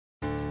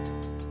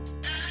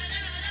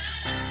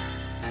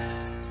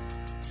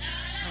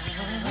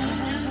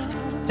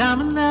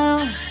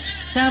Domino,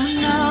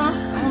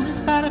 only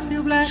spot a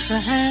few blacks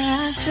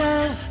behind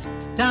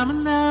you.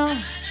 Domino,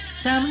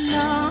 only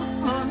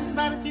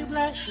spot a few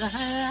blacks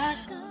behind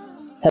you.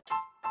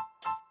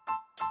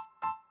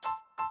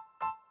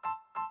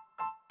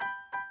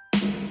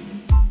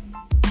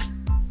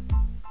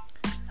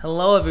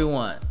 Hello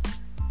everyone,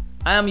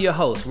 I am your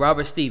host,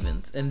 Robert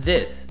Stevens, and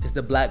this is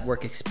the Black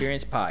Work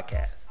Experience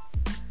Podcast.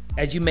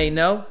 As you may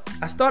know,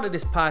 I started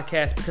this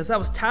podcast because I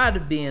was tired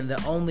of being the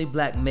only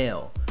black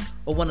male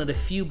or one of the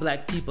few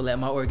black people at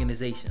my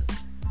organization.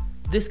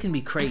 This can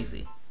be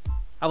crazy.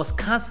 I was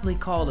constantly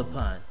called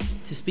upon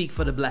to speak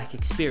for the black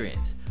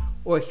experience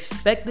or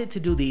expected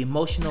to do the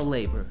emotional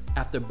labor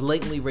after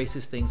blatantly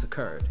racist things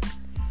occurred.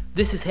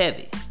 This is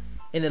heavy,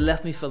 and it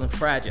left me feeling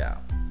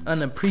fragile,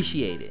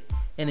 unappreciated,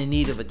 and in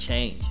need of a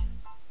change.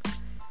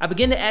 I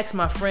began to ask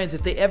my friends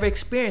if they ever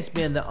experienced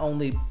being the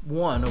only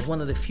one or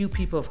one of the few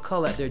people of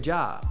color at their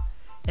job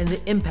and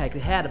the impact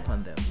it had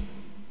upon them.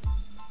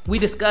 We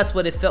discussed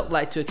what it felt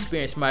like to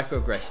experience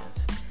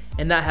microaggressions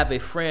and not have a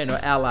friend or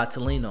ally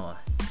to lean on.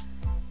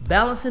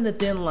 Balancing the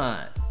thin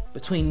line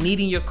between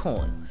needing your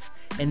coins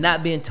and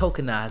not being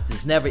tokenized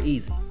is never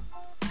easy.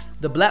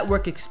 The Black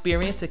Work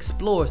Experience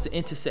explores the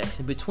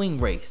intersection between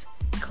race,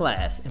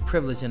 class, and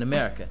privilege in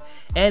America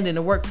and in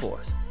the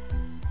workforce.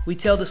 We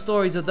tell the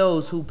stories of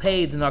those who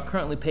paved and are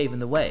currently paving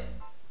the way.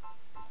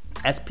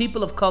 As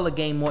people of color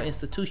gain more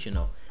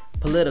institutional,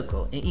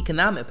 political, and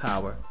economic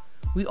power,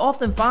 we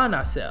often find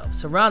ourselves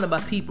surrounded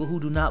by people who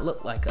do not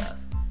look like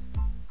us,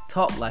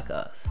 talk like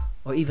us,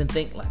 or even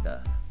think like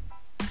us.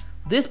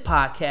 This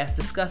podcast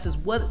discusses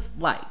what it's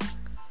like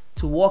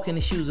to walk in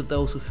the shoes of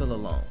those who feel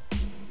alone.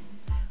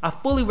 I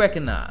fully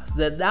recognize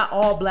that not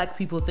all black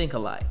people think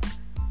alike.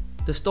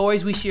 The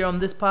stories we share on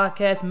this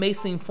podcast may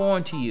seem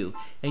foreign to you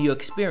and your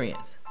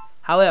experience.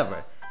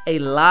 However, a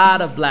lot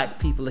of black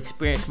people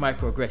experience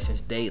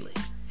microaggressions daily,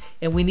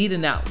 and we need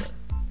an outlet.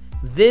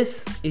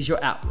 This is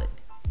your outlet.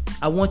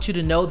 I want you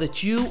to know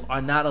that you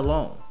are not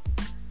alone.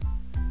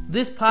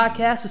 This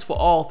podcast is for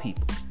all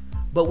people,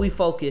 but we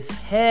focus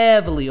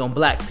heavily on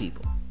black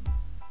people.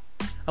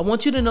 I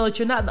want you to know that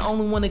you're not the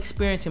only one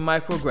experiencing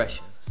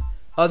microaggressions,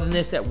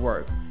 otherness at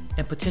work,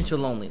 and potential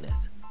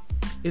loneliness.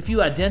 If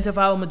you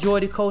identify with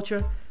majority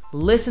culture,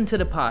 listen to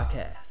the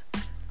podcast.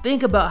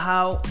 Think about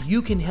how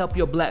you can help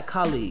your black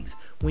colleagues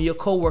when your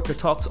coworker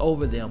talks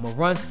over them or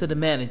runs to the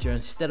manager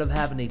instead of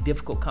having a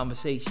difficult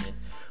conversation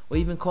or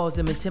even calls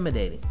them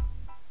intimidating.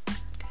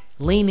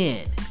 Lean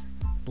in,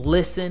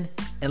 listen,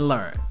 and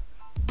learn.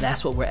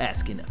 That's what we're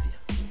asking of you.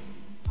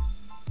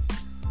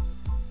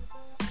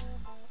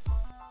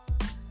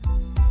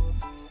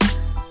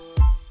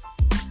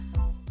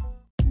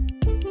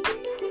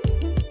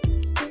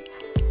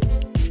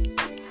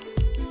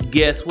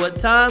 Guess what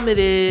time it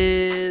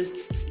is?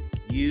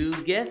 You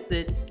guessed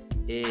it.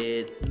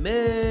 It's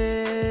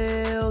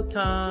mail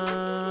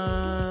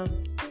time.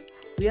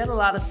 We had a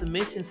lot of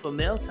submissions for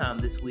mail time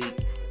this week,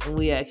 and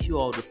we ask you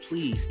all to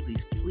please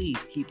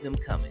keep them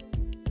coming.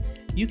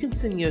 You can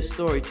send your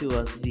story to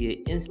us via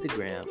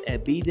Instagram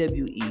at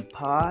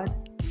BWEPod,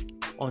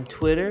 on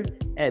Twitter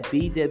at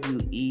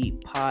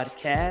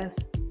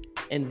BWEPodcast,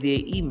 and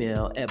via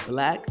email at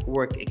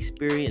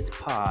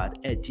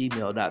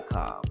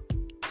blackworkexperiencepod@gmail.com.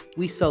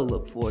 We so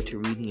look forward to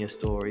reading your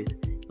stories,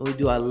 and we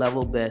do our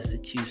level best to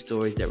choose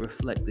stories that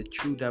reflect the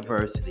true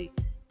diversity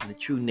and the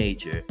true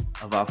nature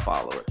of our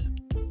followers.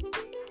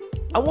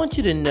 I want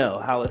you to know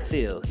how it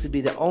feels to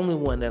be the only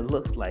one that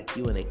looks like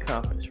you in a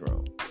conference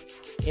room,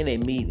 in a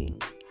meeting,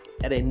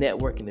 at a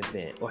networking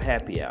event, or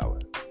happy hour.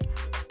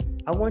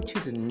 I want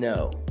you to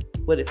know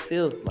what it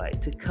feels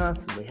like to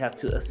constantly have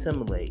to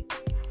assimilate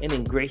and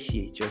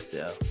ingratiate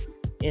yourself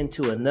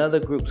into another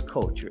group's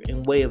culture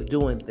and way of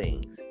doing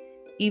things,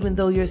 even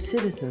though you're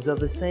citizens of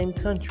the same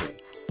country.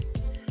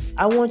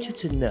 I want you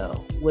to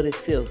know what it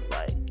feels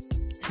like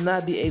to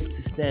not be able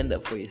to stand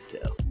up for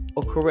yourself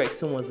or correct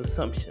someone's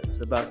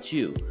assumptions about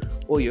you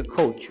or your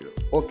culture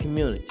or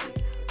community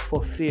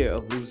for fear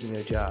of losing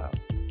your job.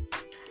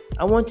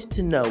 I want you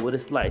to know what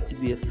it's like to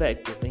be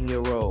effective in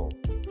your role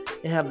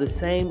and have the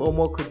same or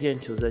more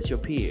credentials as your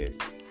peers,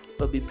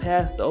 but be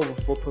passed over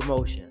for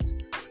promotions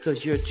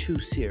because you're too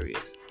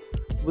serious,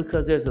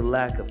 because there's a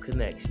lack of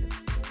connection.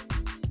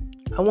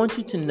 I want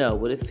you to know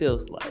what it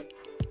feels like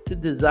to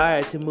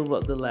desire to move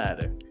up the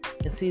ladder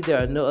and see there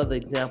are no other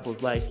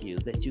examples like you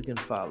that you can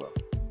follow.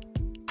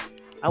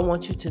 I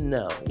want you to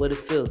know what it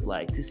feels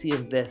like to see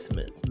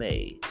investments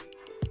made,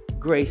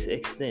 grace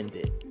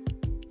extended,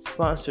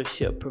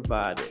 sponsorship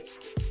provided,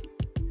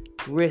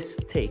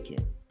 risks taken,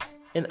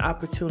 and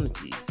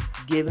opportunities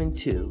given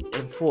to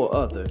and for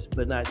others,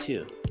 but not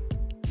you.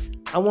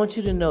 I want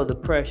you to know the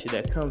pressure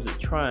that comes with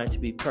trying to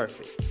be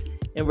perfect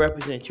and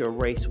represent your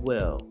race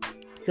well,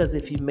 because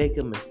if you make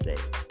a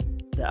mistake,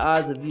 the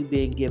odds of you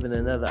being given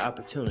another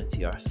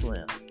opportunity are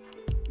slim.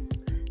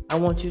 I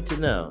want you to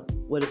know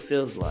what it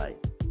feels like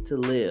to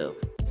live,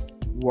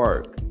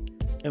 work,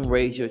 and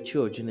raise your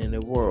children in a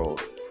world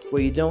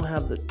where you don't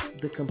have the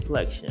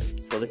complexion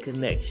for the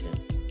connection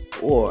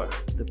or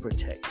the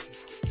protection.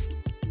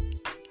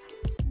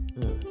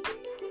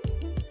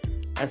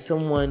 as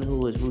someone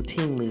who is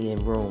routinely in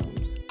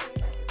rooms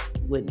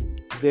with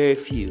very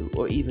few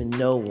or even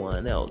no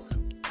one else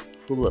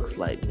who looks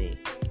like me,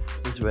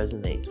 this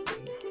resonates with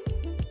me.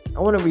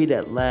 I want to read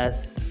that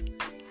last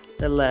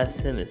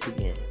sentence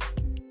again.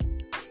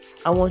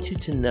 I want you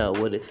to know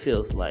what it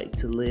feels like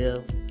to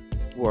live,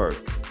 work,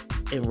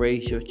 and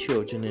raise your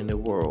children in a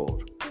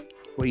world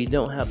where you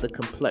don't have the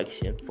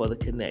complexion for the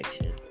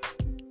connection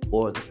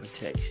or the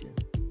protection.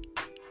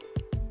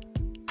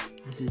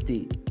 This is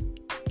deep.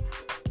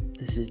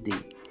 This is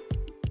deep.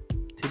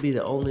 To be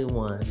the only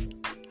one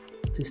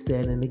to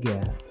stand in the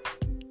gap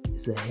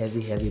is a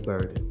heavy, heavy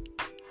burden.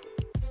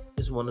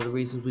 It's one of the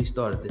reasons we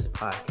started this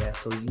podcast,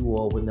 so you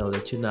all would know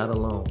that you're not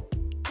alone.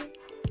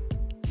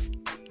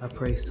 I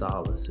pray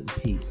solace and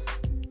peace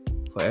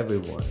for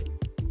everyone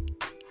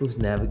who's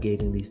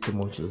navigating these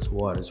tumultuous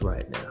waters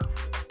right now.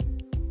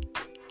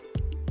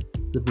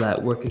 The Black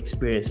Work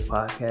Experience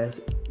Podcast.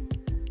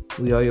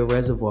 We are your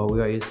reservoir. We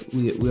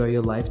are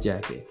your life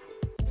jacket.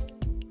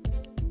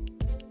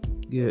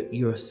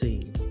 You're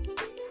seen.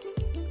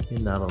 You're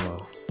not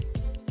alone.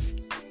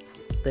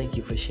 Thank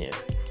you for sharing.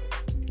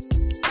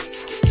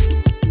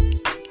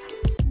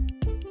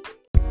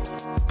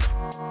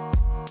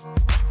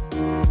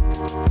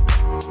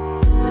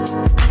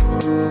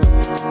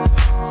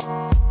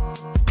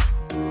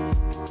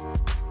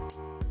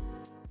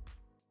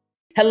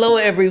 Hello,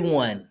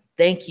 everyone.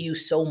 Thank you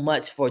so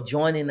much for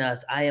joining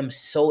us. I am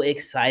so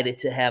excited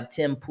to have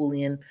Tim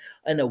Pulliam,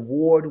 an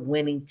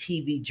award-winning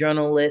TV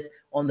journalist,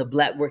 on the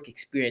Black Work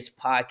Experience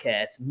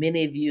podcast.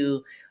 Many of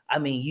you,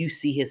 you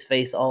see his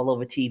face all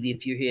over TV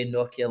if you're here in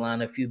North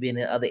Carolina, if you've been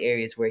in other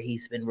areas where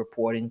he's been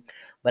reporting.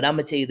 But I'm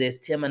going to tell you this,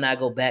 Tim and I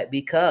go back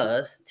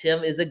because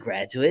Tim is a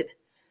graduate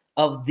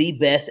of the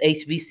best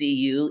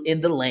HBCU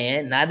in the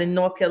land, not in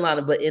North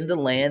Carolina, but in the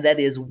land. That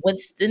is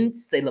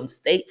Winston-Salem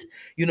State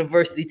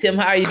University. Tim,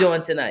 how are you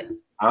doing tonight?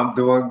 I'm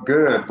doing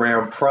good,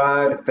 Brand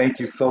Pride. Thank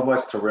you so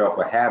much, Terrell,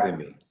 for having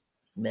me.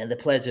 Man, the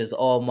pleasure is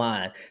all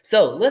mine.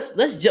 So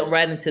let's jump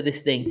right into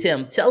this thing.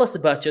 Tim, tell us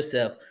about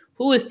yourself.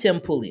 Who is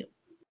Tim Pulliam?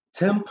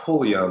 Tim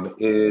Pulliam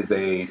is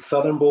a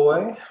Southern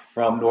boy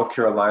from North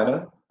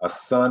Carolina, a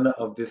son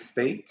of this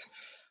state.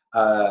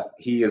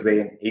 He is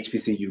an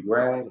HBCU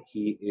grad.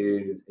 He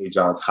is a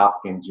Johns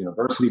Hopkins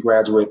University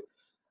graduate,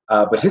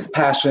 but his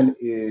passion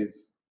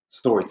is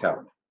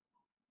storytelling.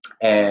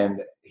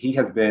 And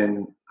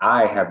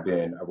I have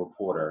been a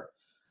reporter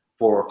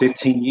for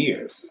 15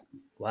 years,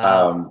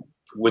 Wow.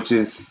 Which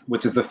is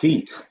a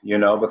feat,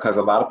 because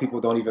a lot of people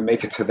don't even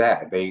make it to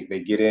that. They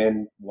get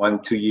in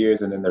 1-2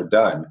 years and then they're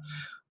done.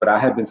 But I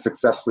have been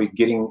successfully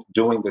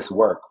doing this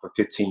work for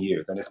 15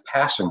 years, and it's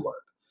passion work.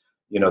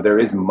 There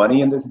is money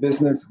in this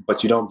business,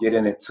 but you don't get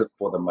in it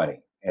for the money.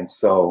 And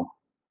so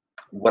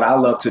what I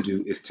love to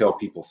do is tell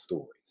people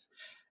stories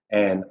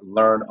and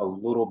learn a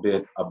little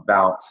bit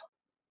about,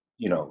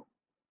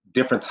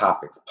 different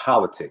topics: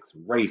 politics,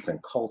 race and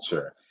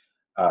culture,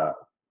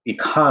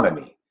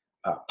 economy,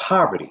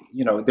 poverty.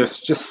 There's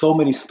just so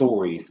many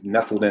stories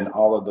nestled in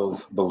all of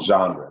those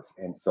genres.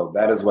 And so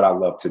that is what I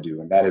love to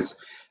do. And that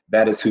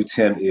is who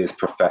Tim is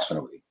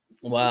professionally.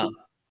 Wow.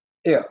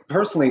 Yeah,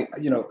 personally,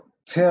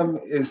 Tim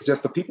is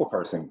just a people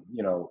person,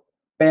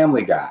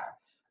 family guy,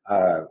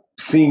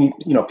 seeing,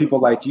 people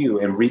like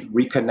you and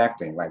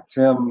reconnecting. Like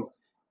Tim,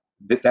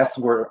 that's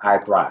where I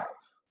thrive.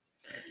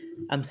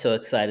 I'm so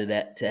excited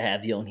to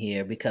have you on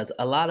here because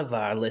a lot of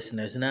our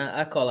listeners, and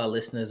I call our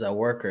listeners our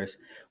workers,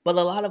 but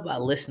a lot of our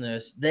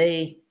listeners,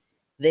 they've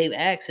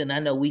asked, and I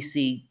know we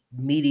see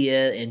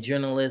media and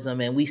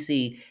journalism and we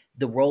see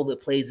the role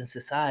it plays in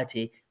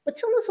society, but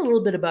tell us a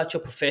little bit about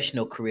your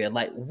professional career.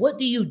 Like, what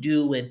do you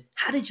do and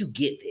how did you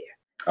get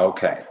there?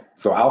 Okay,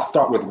 so I'll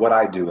start with what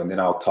I do and then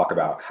I'll talk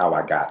about how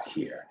I got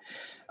here.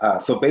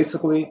 So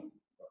basically,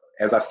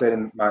 as I said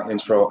in my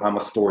intro, I'm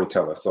a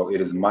storyteller. So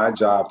it is my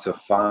job to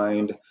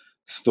find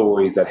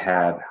stories that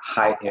have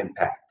high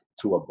impact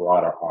to a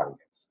broader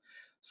audience.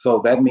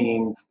 So that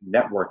means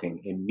networking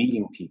and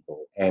meeting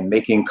people and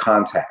making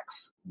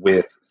contacts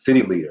with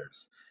city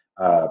leaders,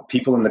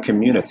 people in the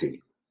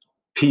community,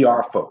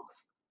 PR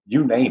folks,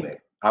 you name it.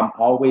 I'm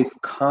always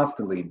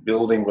constantly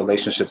building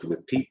relationships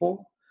with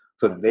people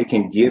so that they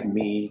can give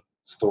me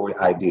story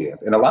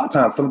ideas. And a lot of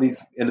times, some of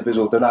these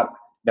individuals, they're not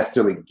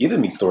necessarily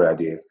giving me story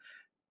ideas.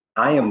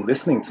 I am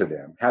listening to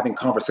them, having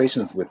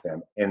conversations with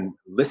them, and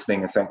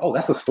listening and saying, "Oh,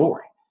 that's a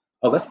story.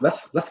 Oh,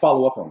 let's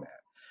follow up on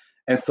that."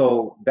 And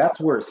so that's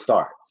where it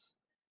starts.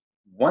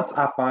 Once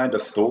I find a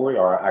story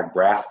or I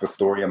grasp a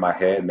story in my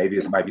head, maybe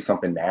it might be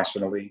something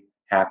nationally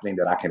happening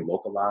that I can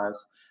localize,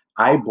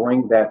 I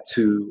bring that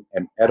to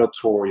an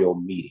editorial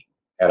meeting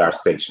at our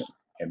station.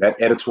 And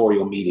that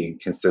editorial meeting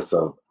consists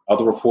of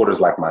other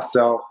reporters like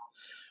myself,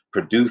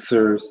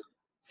 producers,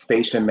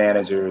 station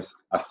managers,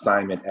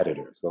 assignment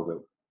editors. Those are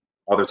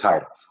other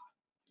titles.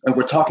 And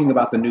we're talking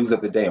about the news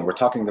of the day, and we're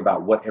talking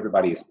about what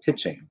everybody is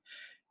pitching.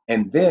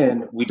 And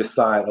then we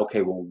decide,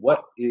 okay, well,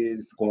 what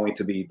is going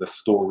to be the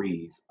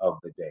stories of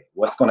the day?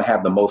 What's going to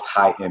have the most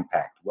high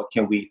impact? What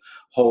can we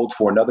hold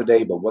for another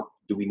day, but what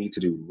do we need to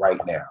do right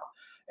now?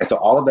 And so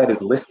all of that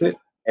is listed.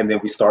 And then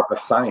we start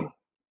assigning,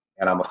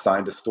 and I'm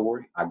assigned a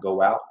story. I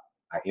go out,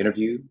 I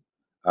interview,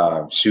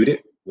 shoot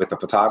it with a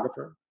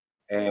photographer,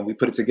 and we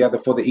put it together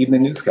for the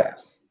evening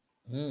newscast.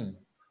 Mm.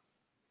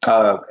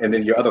 And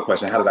then your other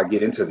question, how did I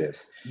get into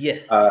this?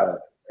 Yes.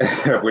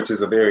 Which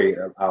is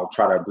I'll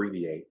try to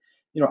abbreviate.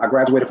 I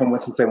graduated from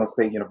Winston-Salem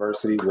State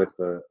University with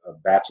a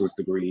bachelor's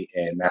degree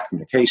in mass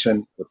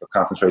communication with a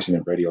concentration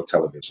in radio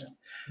television.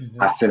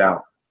 Mm-hmm. I sent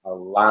out a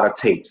lot of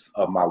tapes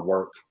of my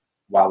work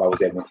while I was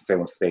at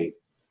Winston-Salem State,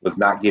 was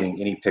not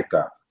getting any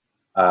pickup.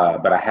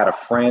 But I had a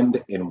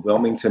friend in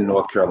Wilmington,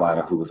 North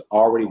Carolina, who was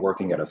already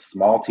working at a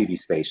small TV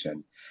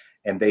station.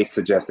 And they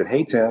suggested,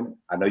 hey, Tim,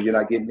 I know you're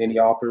not getting any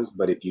offers,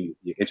 but if you're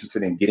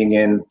interested in getting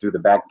in through the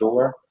back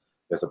door,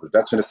 there's a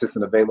production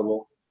assistant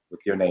available with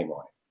your name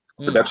on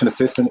it. Production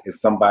assistant is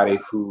somebody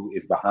who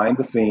is behind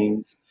the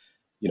scenes,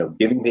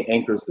 giving the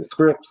anchors the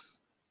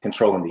scripts,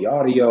 controlling the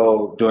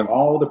audio, doing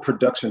all the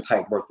production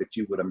type work that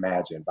you would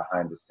imagine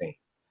behind the scenes.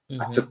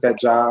 I took that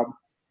job,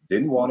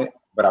 didn't want it,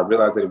 but I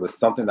realized that it was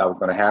something that I was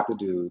going to have to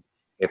do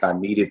if I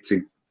needed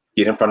to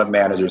get in front of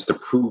managers to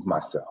prove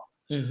myself.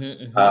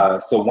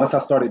 So once I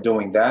started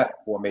doing that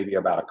for maybe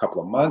about a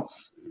couple of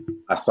months,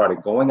 I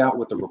started going out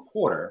with the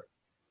reporter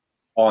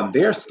on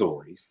their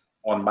stories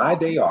on my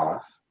day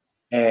off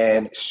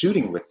and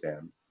shooting with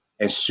them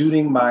and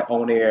shooting my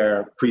own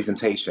air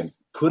presentation,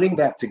 putting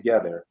that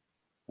together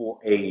for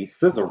a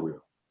sizzle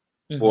reel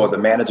for the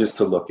managers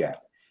to look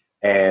at.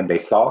 And they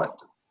saw it.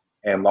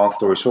 And long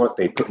story short,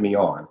 they put me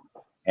on.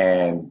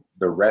 And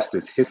the rest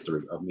is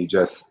history of me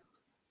just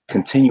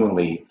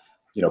continually,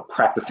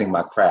 practicing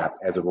my craft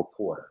as a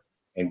reporter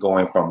and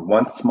going from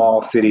one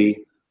small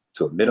city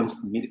to a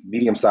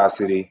medium-sized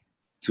city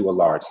to a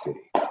large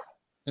city.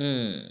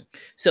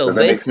 So Does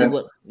that make basically,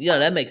 sense?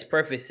 that makes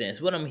perfect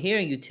sense. What I'm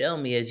hearing you tell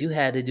me is you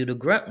had to do the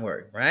grunt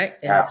work, right?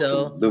 And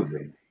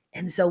Absolutely.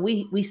 so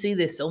we see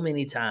this so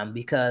many times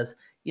because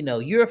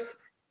you're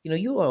an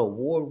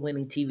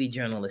award-winning TV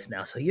journalist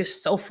now, so you're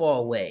so far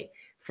away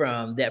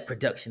from that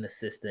production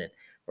assistant,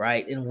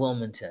 right, in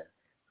Wilmington.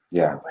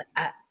 Yeah.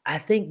 But I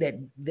think that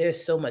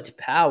there's so much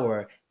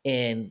power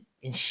in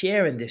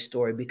sharing this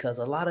story because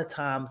a lot of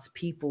times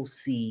people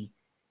see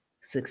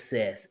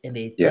success and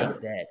they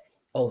think that,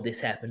 oh, this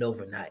happened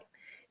overnight.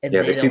 And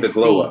they see the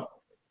glow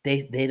up.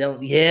 They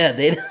don't,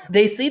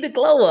 they see the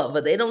glow up,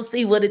 but they don't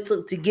see what it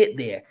took to get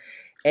there.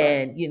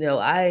 And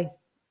I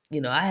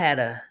had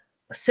a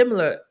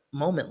similar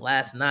moment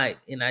last night,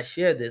 and I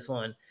shared this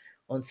on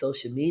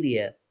social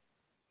media.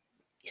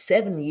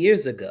 7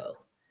 years ago,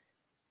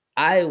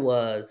 I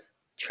was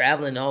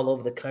traveling all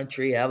over the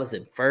country. I was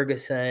in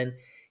Ferguson,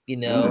 I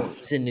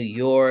was in New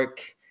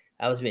York.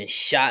 I was being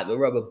shot with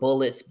rubber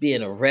bullets,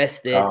 being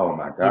arrested. Oh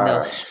my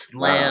God.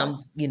 Slammed,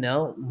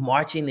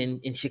 marching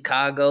in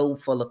Chicago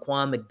for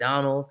Laquan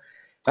McDonald.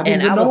 I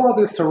didn't even know all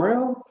this,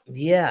 Terrell.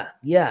 Yeah.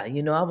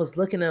 I was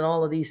looking at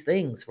all of these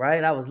things,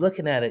 right? I was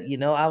looking at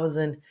it. I was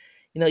in,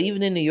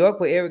 even in New York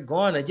with Eric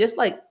Garner, just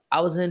like I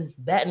was in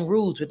Baton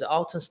Rouge with the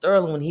Alton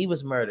Sterling when he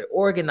was murdered,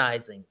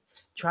 organizing,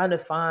 trying to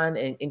find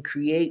and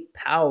create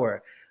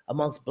power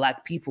amongst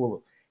Black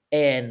people.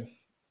 And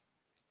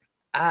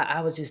I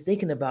was just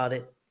thinking about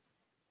it.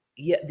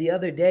 Yeah, the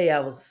other day I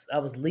was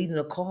leading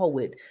a call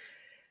with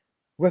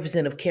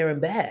Representative Karen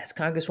Bass,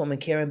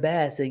 Congresswoman Karen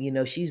Bass,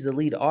 and she's the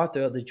lead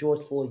author of the George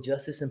Floyd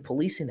Justice and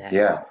Policing Act.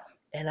 Yeah.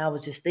 And I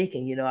was just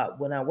thinking,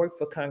 when I worked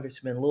for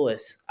Congressman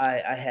Lewis,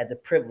 I had the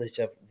privilege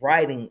of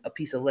writing a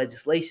piece of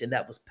legislation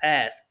that was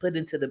passed, put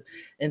into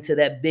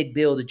that big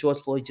bill, the George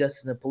Floyd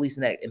Justice and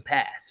Policing Act, and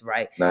passed,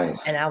 right?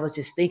 Nice. And I was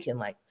just thinking,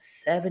 like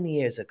 7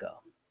 years ago,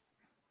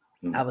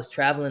 I was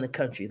traveling the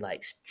country,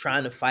 like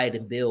trying to fight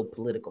and build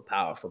political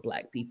power for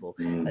Black people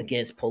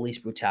against police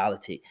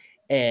brutality.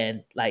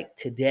 And like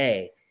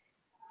today,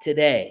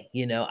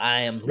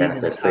 I am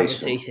leading a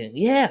conversation.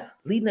 Yeah,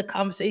 leading a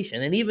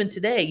conversation. And even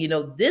today,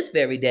 this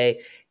very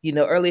day,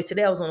 earlier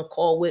today, I was on a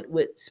call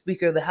with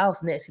Speaker of the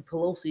House, Nancy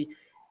Pelosi,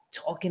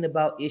 talking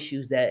about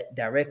issues that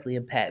directly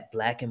impact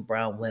Black and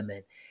brown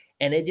women.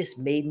 And it just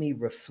made me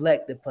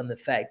reflect upon the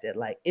fact that,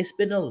 like, it's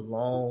been a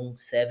long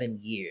 7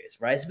 years,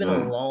 right? It's been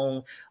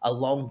a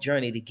long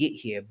journey to get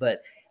here.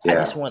 But I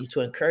just wanted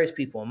to encourage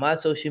people on my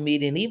social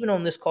media and even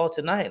on this call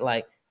tonight,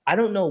 like, I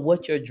don't know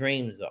what your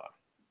dreams are.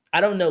 I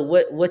don't know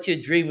what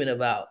you're dreaming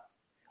about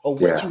or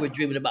what you were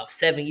dreaming about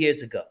 7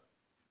 years ago.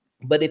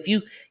 But if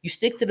you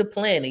stick to the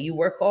plan and you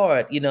work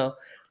hard,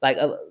 like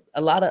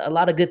a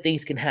lot of good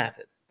things can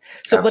happen.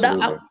 So, Absolutely.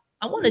 but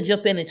I want to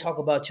jump in and talk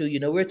about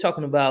you. We're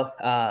talking about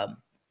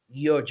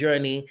your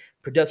journey,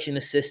 production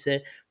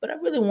assistant, but I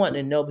really want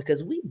to know,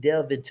 because we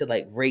delve into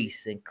like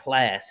race and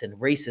class and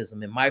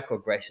racism and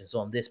microaggressions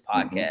on this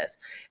podcast.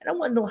 And I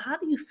want to know, how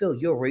do you feel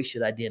your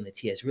racial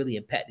identity has really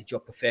impacted your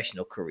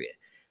professional career?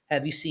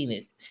 Have you seen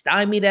it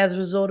stymied as a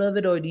result of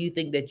it, or do you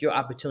think that your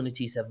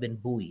opportunities have been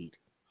buoyed?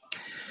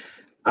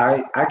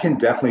 I can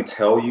definitely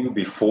tell you,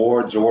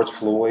 before George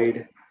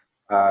Floyd,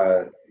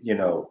 there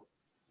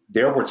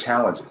were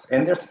challenges,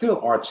 and there still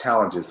are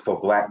challenges for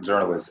Black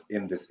journalists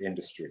in this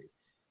industry.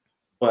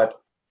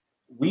 But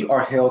we are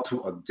held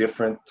to a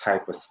different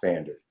type of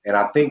standard. And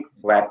I think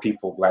Black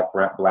people,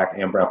 Black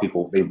and brown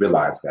people, they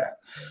realize that.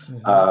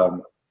 Mm-hmm.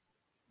 Um,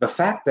 the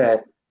fact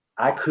that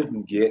I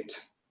couldn't get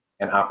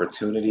an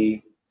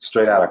opportunity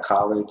straight out of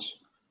college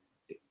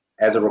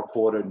as a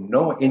reporter,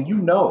 knowing,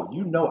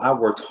 and I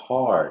worked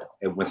hard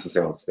at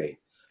Winston-Salem State,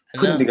 I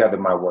putting know. together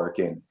my work,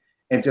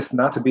 and just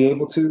not to be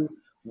able to,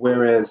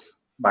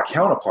 whereas my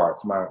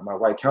counterparts, my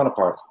white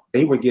counterparts,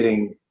 they were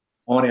getting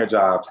on-air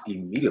jobs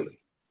immediately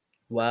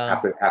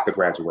Wow. after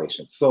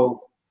graduation.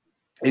 So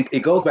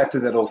it goes back to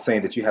that old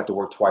saying that you have to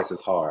work twice as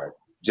hard,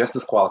 just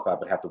as qualified,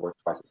 but have to work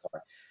twice as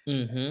hard.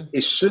 Mm-hmm.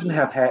 That shouldn't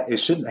have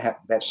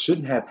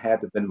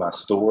had to been my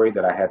story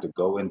that I had to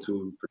go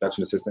into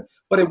production assistant,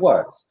 but it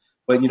was.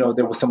 But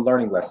there were some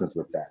learning lessons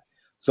with that.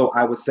 So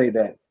I would say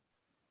that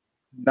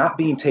not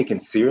being taken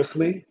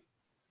seriously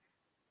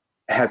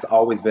has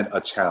always been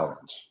a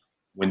challenge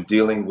when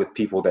dealing with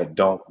people that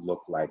don't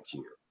look like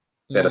you,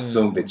 that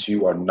assume Mm. that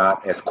you are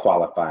not as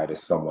qualified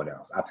as someone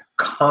else. I've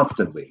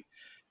constantly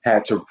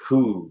had to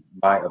prove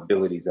my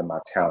abilities and my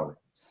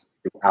talents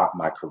throughout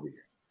my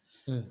career.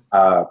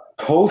 Mm.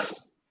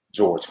 Post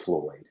George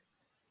Floyd,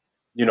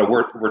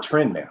 we're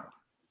trend now,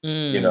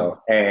 Mm.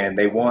 and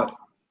they want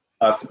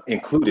us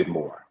included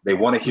more. They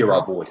want to hear Mm-hmm.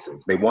 our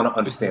voices. They want to Mm-hmm.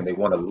 understand. They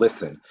want to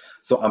listen.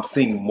 So I'm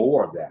seeing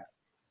more of that.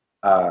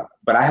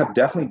 But I have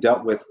definitely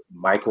dealt with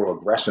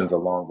microaggressions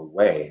along the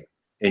way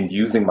in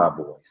using my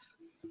voice,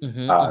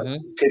 Mm-hmm.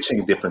 Mm-hmm.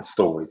 pitching different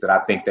stories that I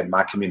think that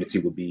my community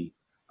would be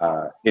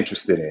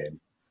interested in,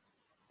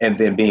 and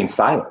then being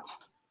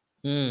silenced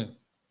Mm.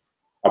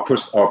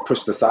 or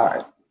pushed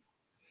aside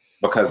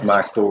because That's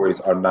my stories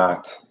are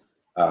not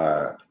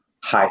uh,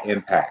 high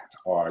impact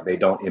or they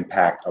don't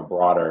impact a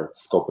broader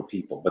scope of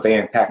people, but they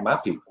impact my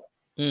people.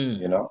 mm.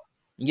 You know.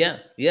 Yeah,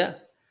 yeah.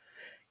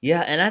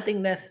 Yeah, and I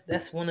think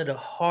that's one of the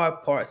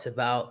hard parts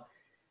about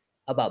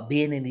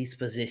being in these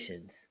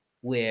positions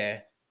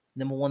where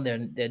number one, there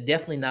are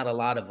definitely not a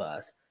lot of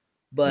us,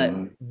 but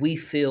Hmm. we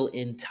feel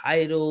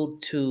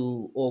entitled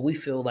to, or we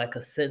feel like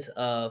a sense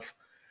of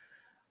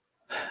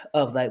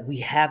like we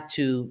have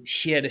to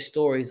share the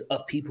stories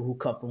of people who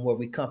come from where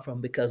we come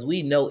from because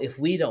we know if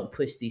we don't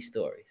push these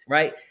stories,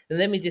 right? And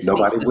let me just speak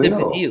Nobody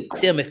specifically to will. you,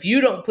 Tim. If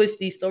you don't push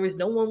these stories,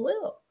 no one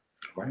will.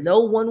 Right. No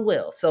one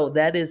will. So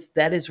that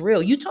is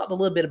real. You talked a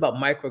little bit about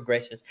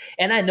microaggressions,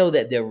 and I know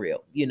that they're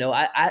real.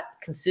 I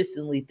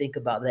consistently think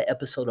about that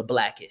episode of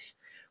Blackish,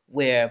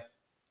 where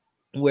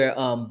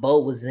Bo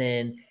was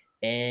in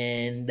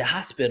the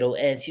hospital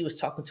and she was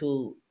talking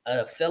to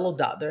a fellow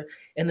doctor,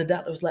 and the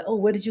doctor was like, "Oh,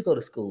 where did you go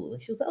to school?"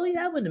 And she was like, "Oh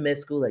yeah, I went to med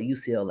school at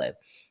UCLA." And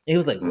he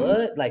was like, Hmm.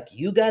 "What? Like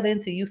you got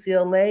into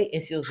UCLA?"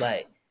 And she was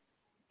like,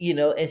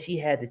 and she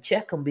had to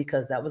check him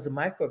because that was a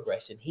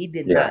microaggression. He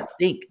did Yeah. not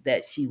think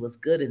that she was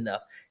good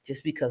enough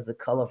just because the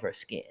color of her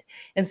skin.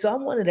 And so I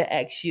wanted to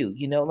ask you,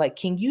 like,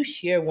 can you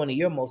share one of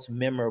your most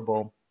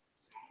memorable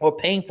or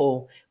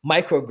painful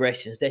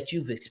microaggressions that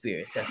you've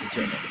experienced as a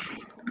journalist?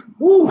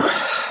 Woo.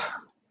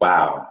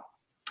 Wow.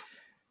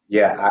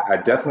 Yeah, I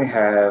definitely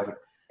have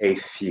a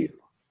few.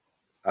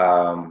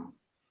 Um,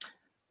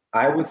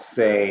 I would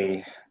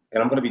say,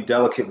 and I'm going to be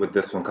delicate with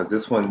this one because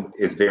this one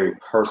is very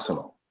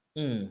personal.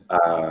 Mm,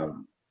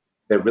 Um,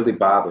 that really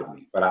bothered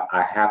me, but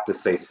I have to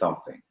say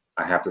something.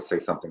 I have to say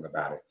something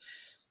about it.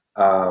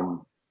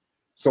 Um,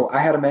 so I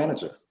had a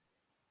manager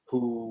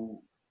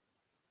who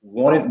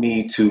wanted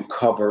me to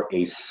cover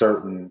a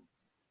certain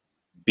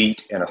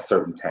beat in a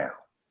certain town.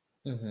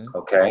 mm-hmm,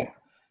 Okay.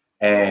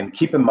 And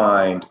keep in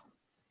mind,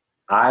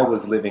 I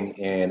was living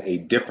in a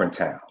different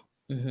town.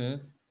 mm-hmm,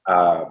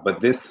 But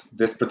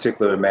this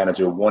particular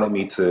manager wanted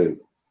me to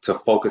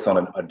focus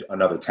on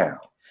another town,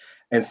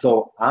 and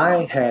so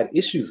I had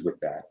issues with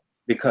that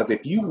because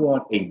if you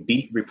want a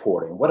beat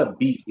reporter, and what a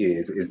beat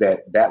is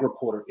that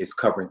reporter is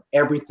covering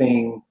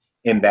everything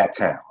in that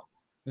town.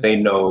 They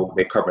mm-hmm. know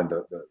they're covering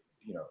the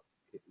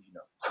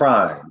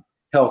crime,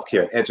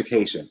 healthcare,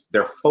 education.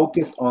 They're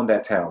focused on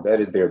that town. That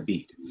is their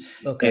beat.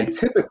 And Okay.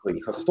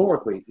 typically,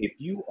 historically, if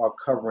you are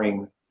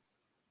covering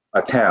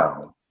a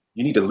town,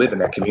 you need to live in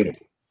that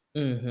community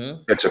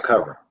Mm-hmm, that you're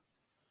covering.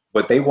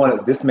 But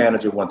this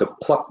manager wanted to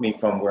pluck me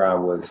from where I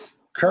was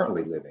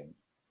currently living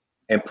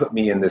and put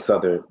me in this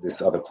other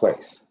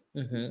place.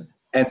 mm-hmm.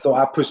 And so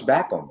I pushed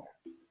back on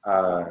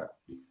that.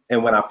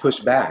 And when I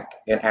pushed back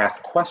and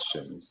asked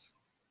questions,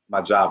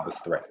 my job was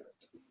threatened.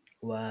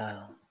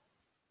 Wow.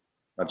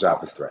 My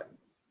job was threatened.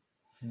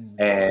 Mm,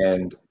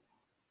 And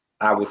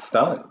I was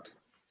stunned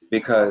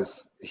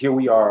because here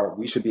we are,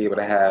 we should be able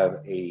to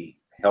have a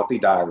healthy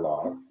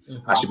dialogue. I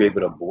mm-hmm. should be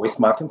able to voice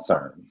my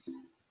concerns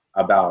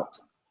about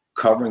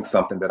covering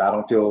something that I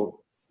don't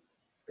feel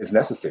is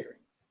necessary,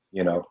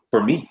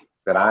 for me,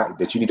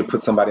 that you need to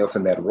put somebody else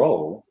in that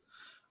role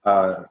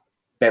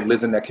that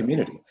lives in that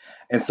community.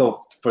 And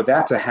so for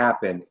that to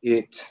happen,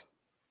 it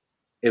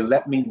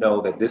let me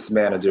know that this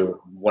manager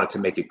wanted to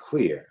make it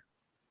clear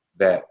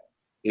that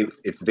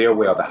it's their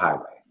way or the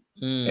highway,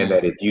 and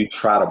that Mm, if you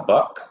try to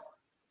buck,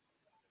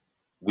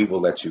 we will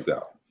let you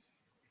go.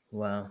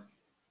 wow.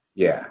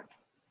 Yeah.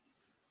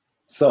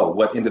 So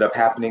what ended up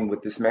happening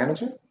with this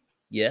manager?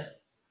 Yeah.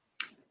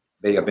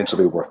 They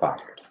eventually were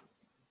fired.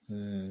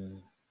 Hmm.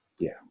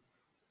 Yeah.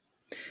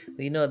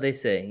 You know what they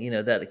say. You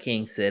know, Dr.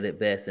 King said it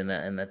best, and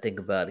I think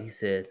about it. He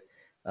said,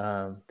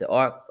 "The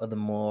arc of the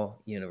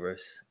moral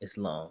universe is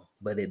long,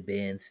 but it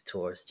bends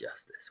towards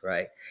justice."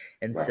 Right,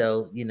 and Right.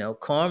 so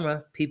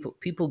karma.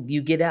 People,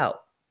 you get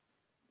out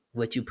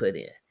what you put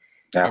in,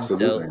 and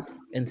Absolutely.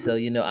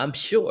 so I'm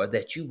sure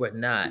that you were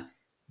not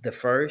the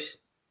first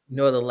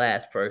nor the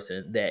last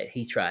person that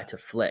he tried to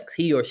flex.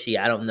 He or she,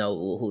 I don't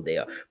know who they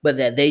are, but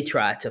that they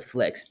tried to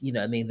flex,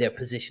 I mean, their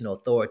positional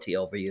authority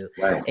over you.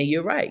 Right. And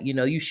you're right,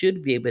 you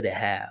should be able to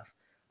have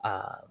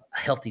a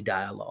healthy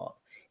dialogue.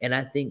 And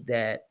I think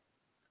that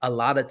a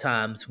lot of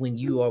times when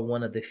you are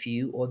one of the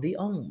few or the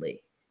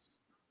only,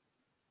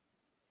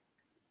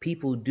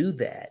 people do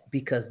that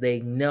because they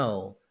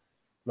know,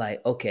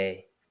 like,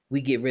 okay, we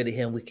get rid of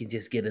him, we can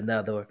just get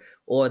another,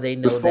 or they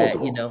know that,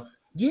 Disposable.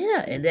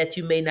 yeah, and that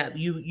you may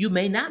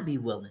not be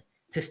willing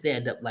to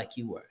stand up like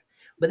you were.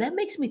 But that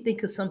makes me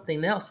think of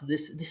something else.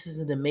 This is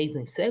an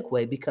amazing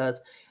segue because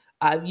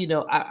I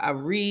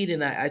read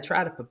and I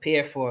try to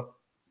prepare for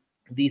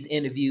these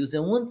interviews,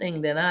 and one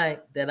thing that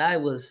I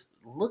was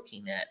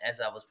looking at as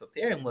I was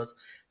preparing was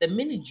that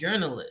many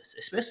journalists,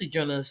 especially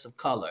journalists of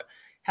color,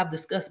 have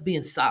discussed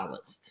being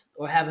silenced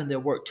or having their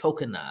work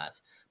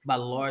tokenized by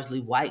largely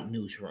white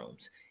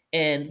newsrooms.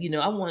 And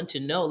I wanted to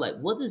know, like,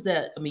 what is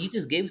that? I mean, you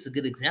just gave us a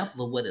good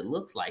example of what it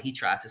looks like. He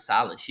tried to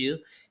silence you,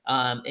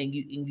 and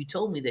you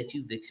told me that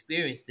you've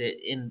experienced it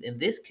in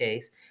this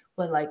case.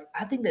 But like,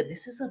 I think that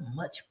this is a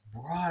much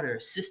broader,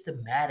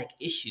 systematic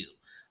issue.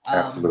 Um,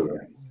 Absolutely.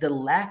 the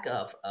lack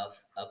of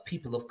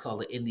people of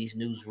color in these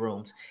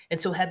newsrooms.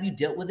 And so, have you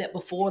dealt with that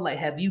before? Like,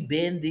 have you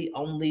been the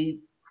only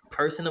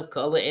person of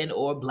color and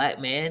or black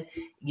man,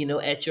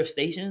 at your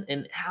station?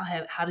 And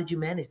how did you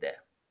manage that?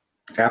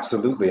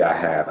 Absolutely, I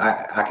have.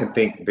 I can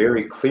think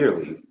very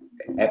clearly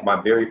at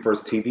my very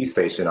first TV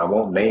station. I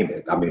won't name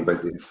it. I mean,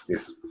 but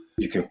it's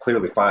you can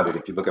clearly find it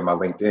if you look at my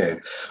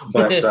LinkedIn.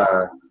 But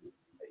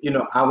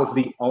I was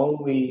the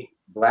only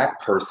black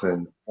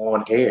person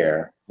on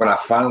air when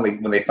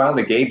they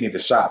finally gave me the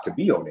shot to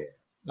be on air.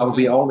 I was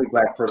the Hmm. only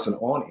black person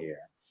on air,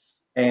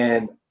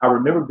 and I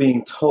remember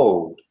being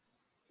told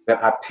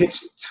that I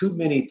pitched too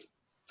many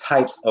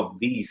types of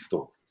these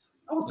stories.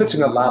 I was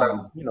pitching a lot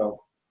of Mm,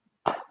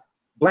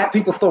 black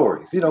people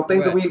stories, things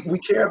that right. we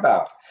care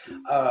about.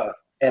 Uh,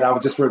 and I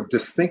would just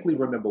distinctly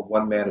remember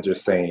one manager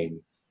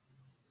saying,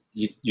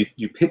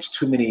 you pitch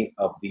too many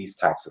of these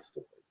types of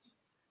stories.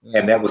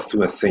 And Mm, that was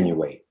to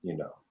insinuate,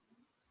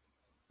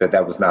 that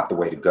that was not the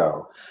way to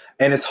go.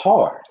 And it's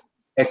hard,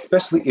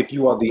 especially if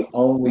you are the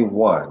only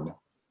one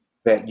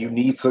that you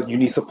need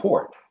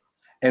support.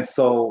 And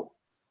so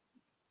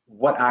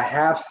what I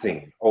have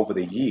seen over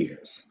the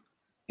years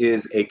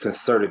is a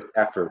concerted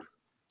effort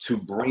to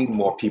bring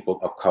more people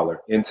of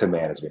color into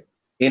management.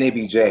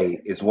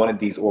 NABJ is one of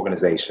these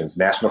organizations,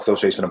 National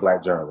Association of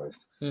Black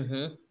Journalists.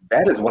 mm-hmm.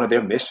 That is one of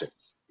their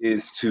missions,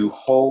 is to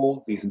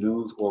hold these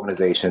news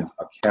organizations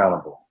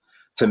accountable,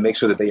 to make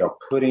sure that they are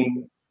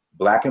putting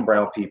Black and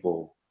brown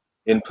people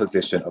in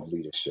position of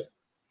leadership.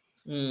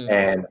 Mm,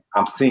 And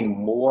I'm seeing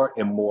more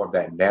and more of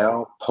that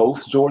now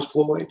post George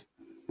Floyd,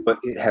 but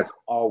it has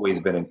always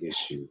been an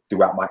issue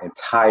throughout my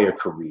entire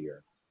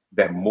career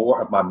that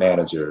more of my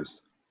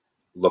managers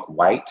look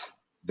white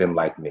than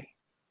like me.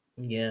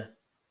 yeah,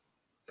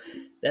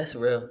 that's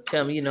real.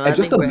 Tell me, And I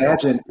think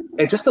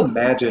we're just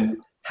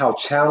imagine how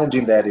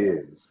challenging that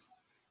is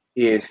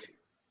if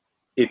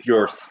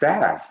your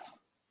staff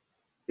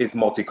is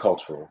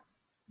multicultural,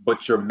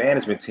 but your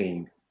management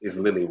team is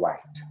lily white.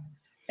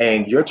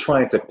 And you're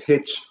trying to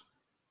pitch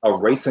a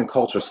race and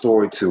culture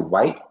story to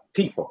white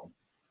people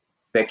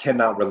that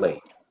cannot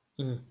relate.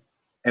 mm,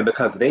 And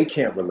because they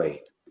can't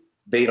relate,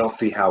 they don't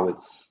see how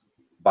it's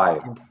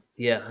viable.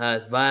 yeah, how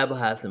it's viable,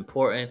 how it's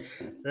important.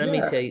 Yeah, Let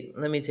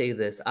me tell you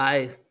this.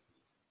 I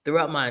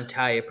Throughout my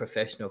entire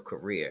professional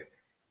career,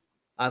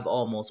 I've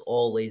almost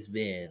always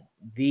been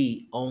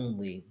the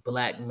only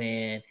black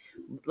man,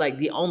 like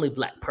the only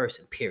black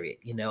person, period.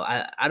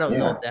 I don't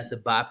know yeah, if that's a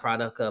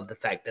byproduct of the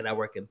fact that I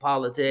work in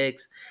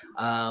politics,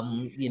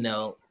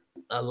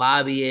 a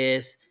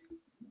lobbyist,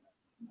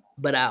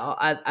 but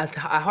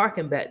I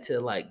harken back to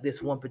like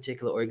this one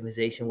particular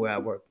organization where I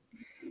work,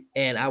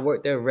 and I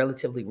worked there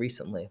relatively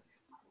recently.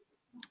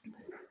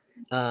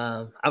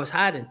 I was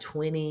hired in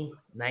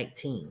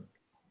 2019.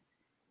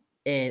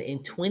 And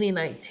in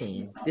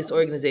 2019, this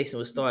organization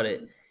was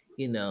started,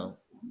 you know,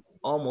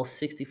 almost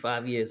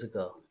 65 years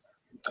ago.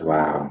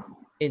 wow,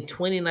 In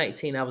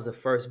 2019, I was the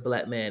first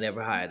black man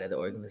ever hired at the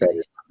that is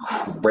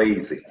organization.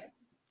 crazy.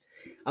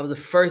 I was the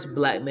first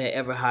black man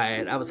ever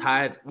hired. I was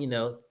hired,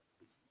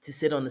 to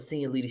sit on the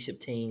senior leadership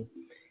team.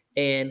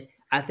 And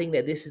I think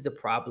that this is the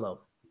problem.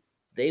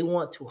 They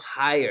want to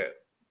hire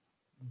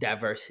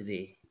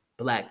diversity,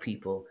 black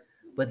people,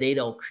 but they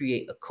don't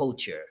create a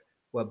culture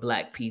where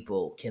black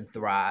people can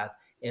thrive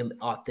and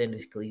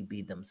authentically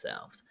be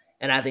themselves.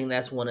 And I think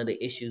that's one of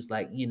the issues.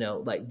 Like,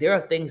 like there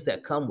are things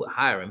that come with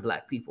hiring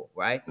Black people,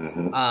 right?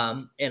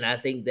 Hmm. And I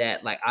think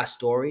that like our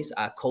stories,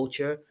 our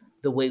culture,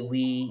 the way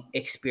we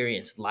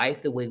experience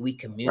life, the way we Right.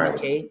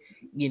 communicate,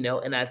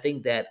 and I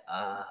think that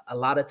a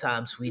lot of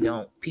times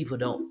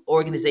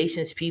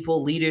organizations,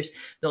 people, leaders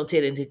don't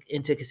take it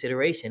into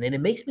consideration. And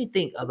it makes me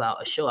think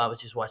about a show I was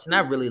just watching.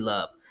 I really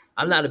love.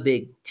 I'm not a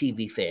big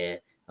TV fan.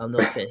 No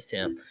offense,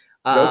 Tim.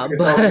 Nope,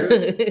 it's all But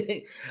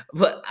good.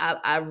 but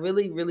I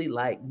really really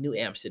like New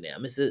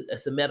Amsterdam. It's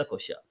a medical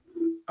show.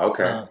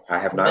 Okay, I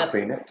have It's a not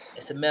seen it.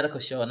 medical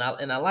show,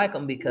 and I like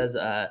him because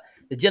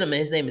the gentleman,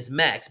 his name is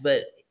Max,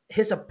 but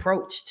his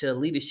approach to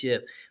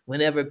leadership,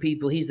 whenever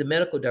he's the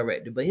medical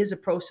director, but his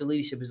approach to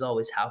leadership is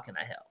always, how can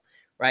I help?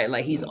 Right?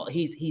 Like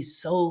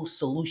he's so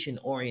solution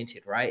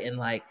oriented, right? And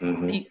like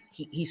Hmm.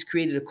 he's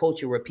created a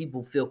culture where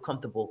people feel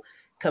comfortable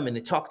coming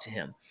to talk to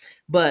him.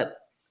 But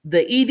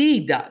the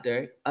ED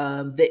doctor,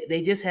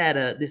 they just had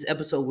this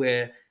episode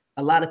where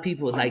a lot of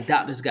people, like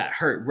doctors, got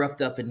hurt,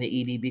 roughed up in the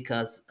ED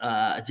because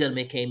a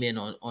gentleman came in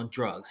on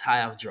drugs,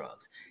 high off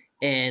drugs,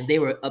 and they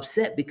were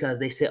upset because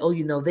they said, "Oh,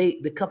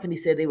 the company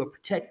said they would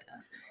protect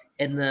us,"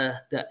 and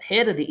the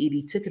head of the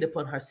ED took it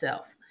upon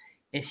herself,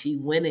 and she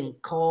went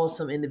and called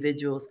some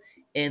individuals,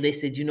 and they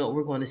said,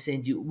 we're going to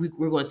send you,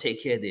 we're going to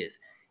take care of this,"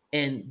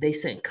 and they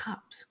sent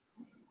cops.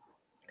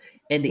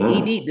 And the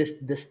Mm.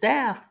 ED, the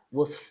staff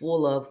was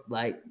full of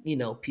like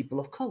people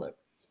of color,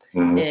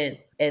 Hmm.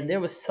 and there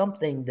was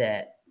something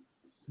that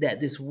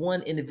this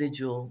one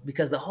individual,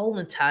 because the whole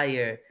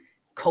entire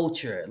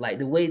culture, like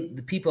the way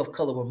the people of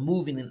color were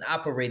moving and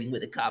operating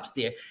with the cops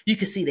there, you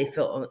could see they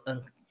felt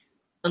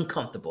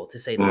uncomfortable, to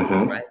say the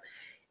least, Hmm. right?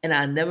 And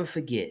I never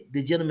forget,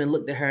 the gentleman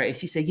looked at her and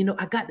she said,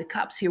 "I got the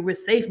cops here. We're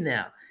safe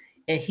now."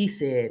 And he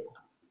said,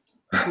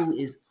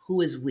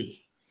 "Who is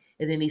we?"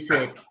 And then he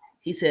said,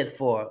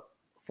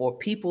 for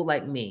people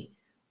like me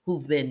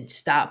who've been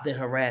stopped and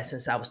harassed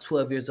since I was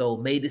 12 years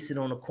old, made to sit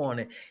on a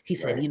corner. He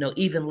said, Right.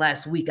 even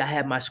last week I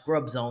had my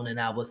scrubs on and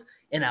I was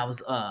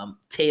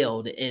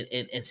tailed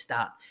and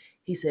stopped.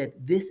 He said,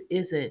 this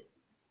isn't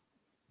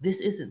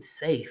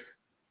safe.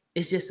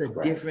 It's just a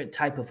Right. different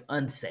type of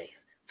unsafe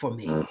for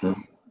me. Hmm.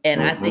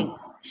 And I Hmm. think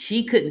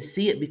she couldn't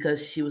see it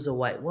because she was a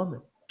white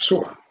woman.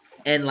 Sure.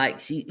 And like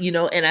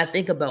and I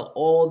think about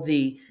all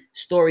the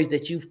stories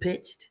that you've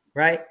pitched,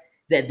 right?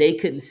 That they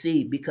couldn't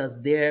see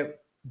because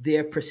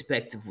their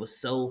perspective was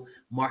so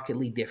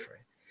markedly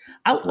different.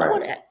 I Right.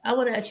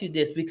 want to ask you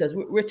this, because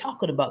we're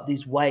talking about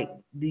these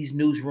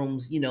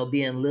newsrooms,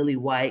 being lily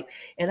white,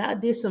 and I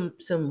did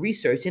some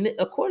research, and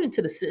according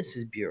to the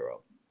Census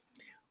Bureau,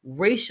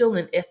 racial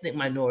and ethnic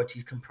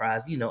minorities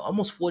comprise,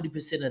 almost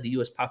 40% of the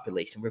U.S.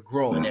 population. We're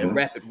growing at a Hmm.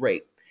 rapid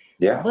rate,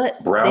 Yeah.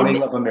 but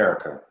Browning of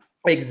America.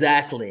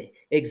 exactly.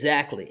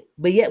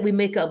 But yet we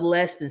make up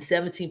less than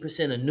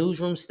 17% of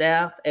newsroom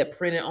staff at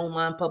print and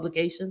online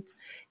publications,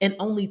 and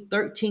only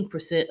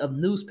 13% of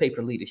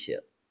newspaper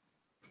leadership.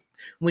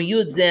 When you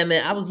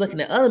examine, I was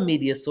looking at other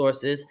media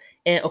sources,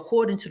 and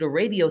according to the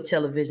Radio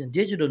Television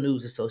Digital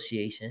News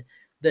Association,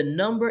 the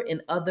number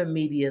in other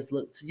medias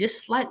looks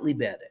just slightly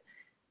better.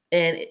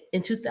 And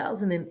in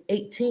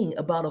 2018,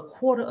 about a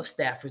quarter of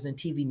staffers in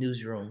TV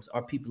newsrooms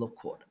are people of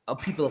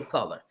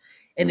color.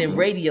 And in Hmm.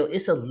 radio,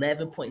 it's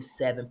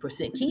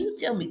 11.7%. Can you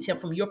tell me, Tim,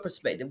 from your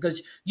perspective,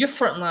 because you're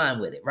front line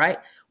with it, right?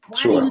 Why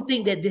do Sure. you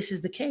think that this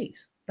is the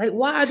case? Like,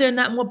 why are there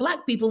not more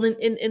Black people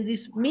in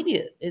these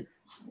media?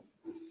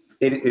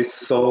 It is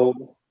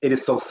so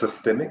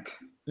systemic.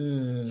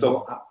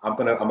 So Mm, I'm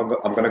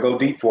gonna go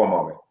deep for a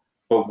moment.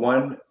 But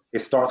one, it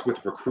starts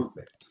with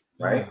recruitment,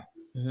 right?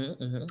 mm,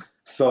 mhm,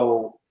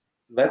 So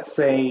let's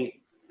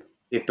say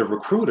if the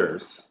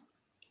recruiters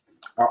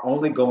are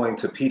only going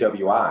to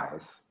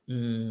PWIs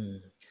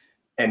mhm,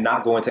 and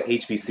not going to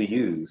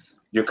HBCUs,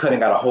 you're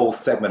cutting out a whole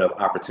segment of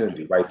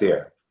opportunity right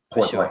there, for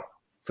point sure, blank.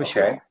 for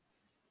sure. Okay.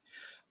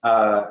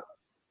 Uh,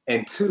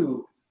 and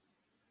two,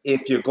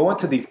 if you're going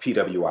to these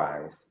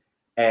PWIs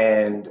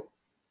and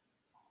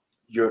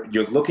you're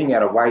looking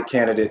at a white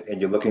candidate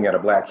and you're looking at a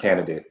Black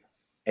candidate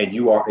and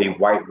you are a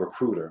white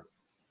recruiter,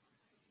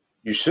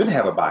 you should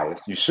have a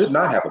bias. You should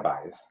not have a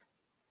bias.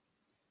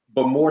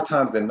 But more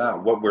times than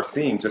not, what we're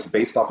seeing, just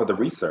based off of the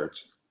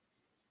research,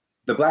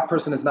 the Black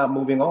person is not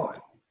moving on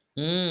to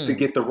Mm,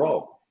 get the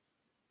role.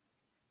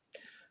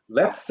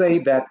 Let's say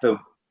that the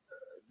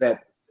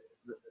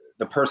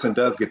person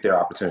does get their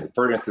opportunity.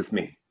 For instance,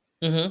 me,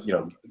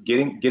 mm-hmm,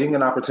 getting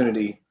an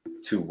opportunity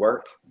to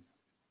work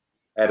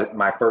at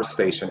my first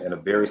station in a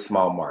very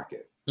small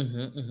market,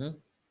 mm-hmm, mm-hmm,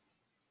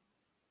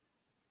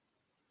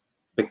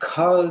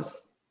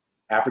 because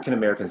African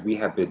Americans, we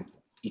have been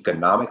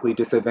economically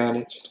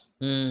disadvantaged.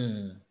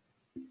 mm,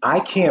 I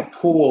can't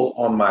pull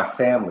on my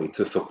family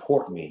to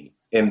support me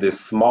in this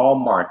small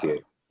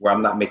market where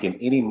I'm not making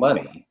any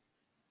money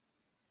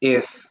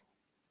if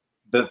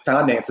the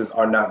finances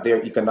are not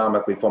there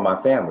economically for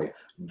my family,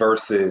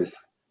 versus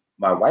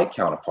my white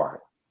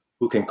counterpart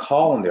who can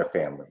call on their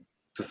family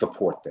to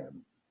support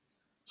them.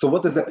 So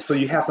what does that, so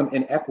you have some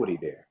inequity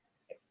there.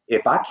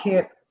 If I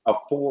can't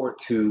afford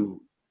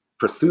to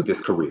pursue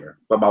this career,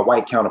 but my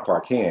white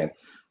counterpart can,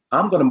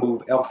 I'm going to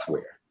move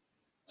elsewhere.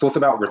 So it's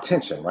about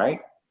retention,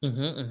 right?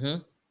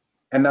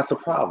 And that's a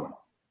problem.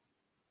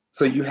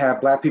 So you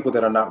have black people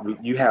that are not,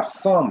 you have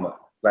some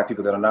black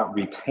people that are not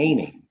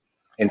retaining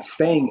and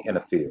staying in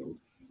a field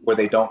where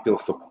they don't feel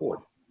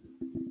supported.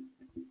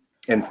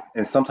 And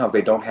sometimes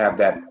they don't have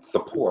that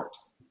support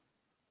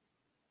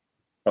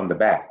from the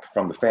back,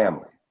 from the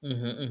family,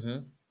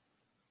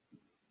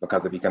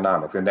 because of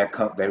economics. And that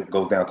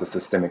goes down to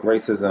systemic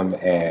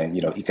racism and,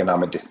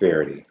 economic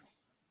disparity.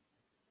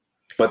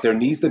 But there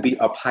needs to be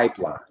a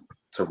pipeline,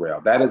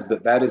 Terrell. That is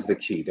the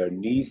key. There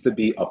needs to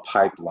be a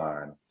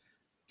pipeline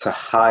to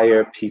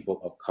hire people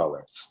of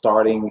color,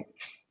 starting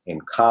in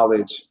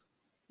college,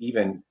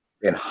 even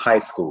in high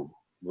school,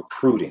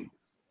 recruiting,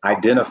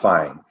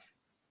 identifying,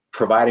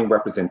 providing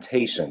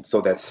representation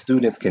so that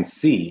students can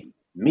see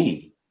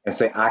me and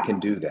say, I can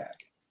do that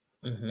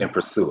and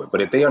pursue it.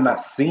 But if they are not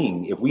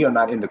seeing, if we are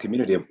not in the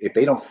community, if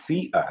they don't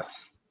see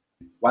us,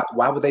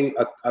 why would they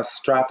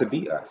strive to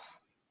be us,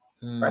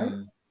 right?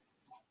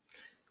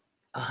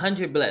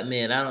 100 black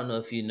men, I don't know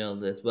if you know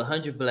this, but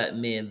 100 black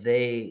men,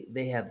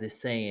 they have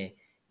this saying,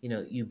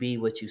 you be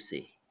what you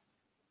see,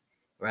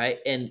 right?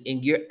 And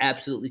you're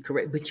absolutely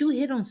correct. But you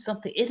hit on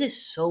something. It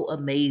is so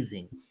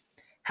amazing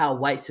how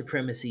white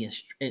supremacy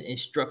and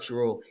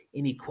structural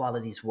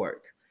inequalities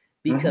work.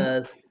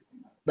 Because,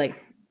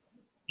 like,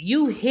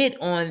 you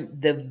hit on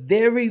the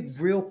very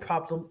real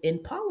problem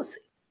in policy.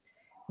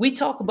 We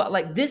talk about,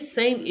 like, this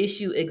same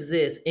issue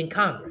exists in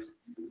Congress.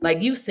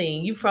 Like,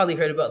 you've probably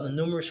heard about the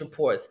numerous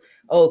reports.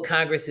 Oh,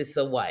 Congress is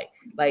so white.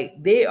 Like,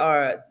 they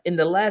are, in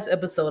the last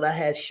episode, I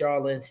had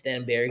Charlene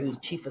Stanberry, who's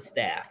chief of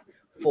staff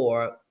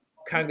for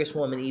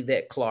Congresswoman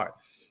Yvette Clarke.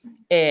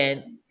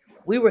 And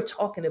we were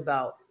talking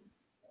about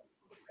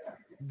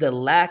the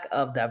lack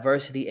of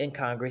diversity in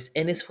Congress.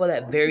 And it's for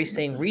that very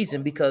same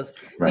reason, because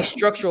these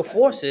structural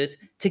forces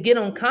to get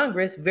on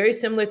Congress, very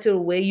similar to the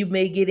way you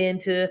may get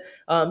into,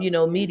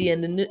 media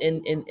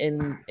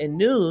and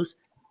news,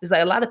 is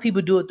like a lot of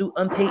people do it through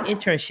unpaid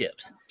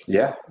internships.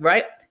 Yeah.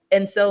 Right.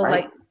 And so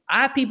like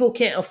our people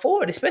can't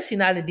afford, especially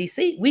not in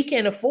DC, we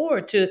can't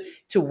afford to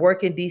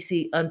work in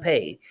DC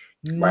unpaid.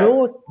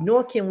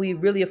 Nor can we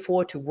really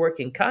afford to work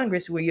in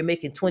Congress where you're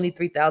making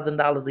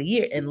 $23,000 a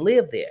year and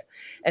live there.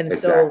 And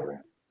so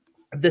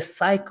the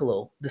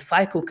cycle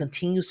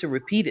continues to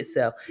repeat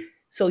itself.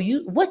 So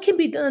what can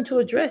be done to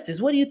address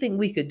this? What do you think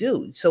we could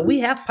do? So we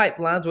have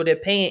pipelines where they're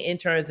paying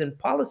interns in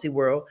policy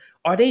world.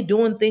 Are they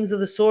doing things of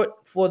the sort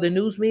for the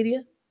news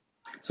media?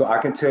 So I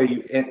can tell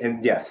you,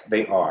 and yes,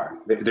 they are.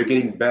 They're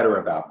getting better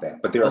about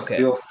that. But there are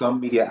still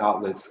some media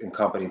outlets and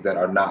companies that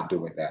are not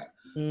doing that.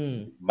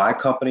 My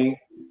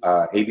company,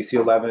 ABC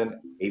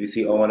 11,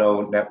 ABC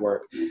O&O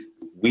Network,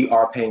 we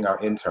are paying our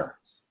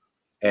interns.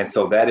 And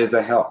so that is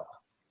a help.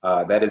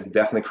 That is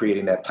definitely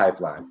creating that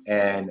pipeline.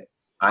 And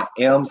I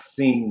am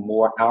seeing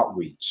more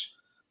outreach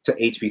to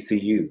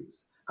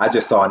HBCUs. I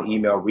just saw an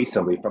email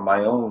recently from my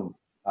own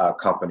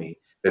company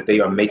that they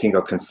are making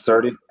a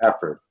concerted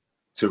effort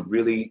to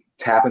really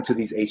tap into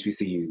these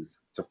HBCUs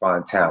to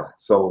find talent.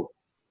 So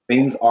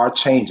things are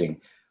changing,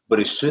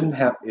 but it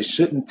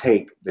shouldn't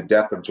take the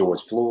death of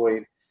George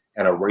Floyd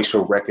and a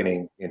racial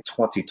reckoning in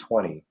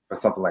 2020 for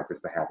something like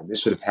this to happen. This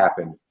should have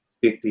happened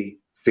 50,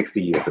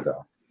 60 years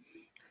ago.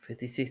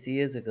 50, 60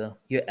 years ago.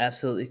 You're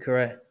absolutely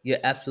correct.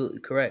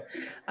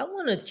 I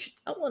want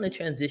to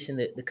transition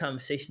the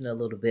conversation a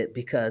little bit,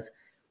 because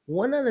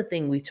one other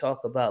thing we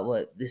talk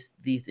about,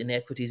 these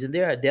inequities, and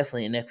there are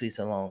definitely inequities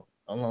along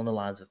the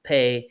lines of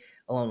pay,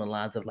 along the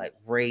lines of like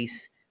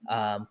race,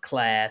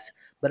 class.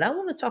 But I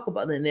want to talk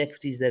about the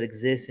inequities that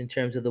exist in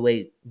terms of the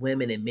way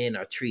women and men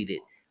are treated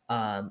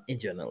in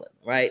journalism,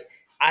 right?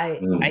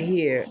 I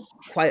hear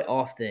quite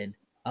often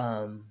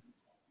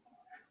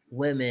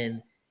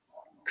women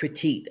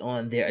critiqued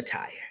on their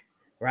attire,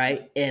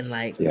 right? And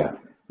and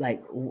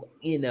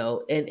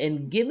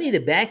give me the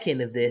back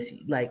end of this.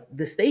 Like,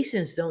 the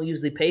stations don't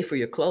usually pay for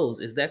your clothes.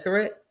 Is that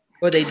correct?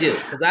 Or they do?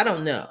 Because I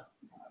don't know.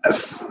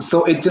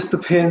 So it just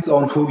depends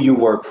on who you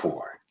work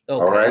for.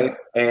 Okay. All right.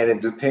 And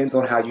it depends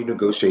on how you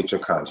negotiate your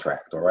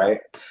contract. All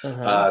right.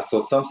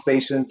 So some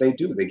stations, they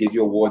give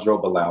you a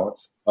wardrobe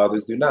allowance.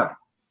 Others do not.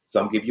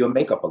 Some give you a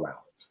makeup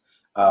allowance.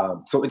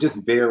 So it just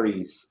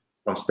varies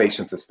from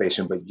station to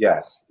station. But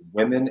yes,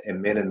 women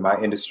and men in my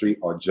industry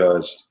are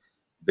judged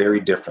very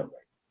differently.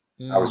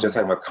 I was just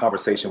having a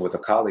conversation with a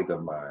colleague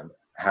of mine,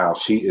 how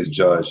she is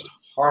judged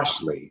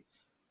harshly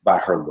by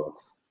her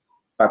looks,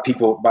 by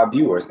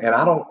viewers. And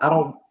I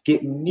don't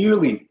get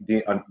nearly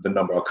the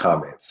number of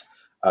comments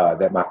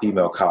that my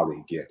female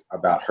colleague get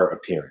about her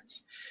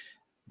appearance.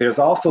 There's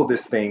also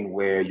this thing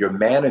where your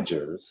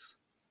managers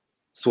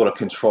sort of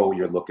control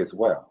your look as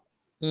well.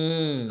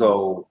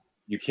 So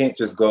you can't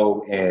just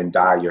go and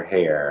dye your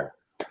hair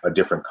a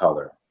different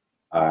color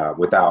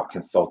without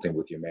consulting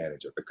with your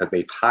manager, because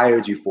they've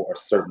hired you for a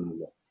certain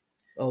look.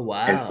 Oh,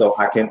 wow. And so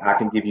I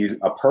can give you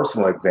a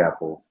personal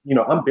example.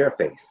 I'm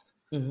barefaced.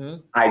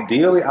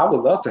 Ideally, I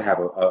would love to have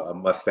a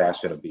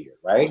mustache and a beard,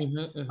 right?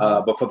 Mm-hmm.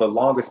 But for the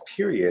longest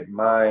period,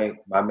 my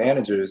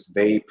managers,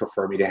 they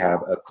prefer me to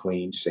have a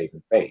clean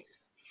shaven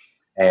face.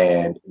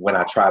 And when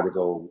I tried to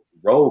go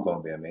rogue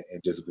on them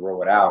and just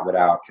grow it out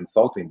without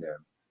consulting them,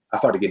 I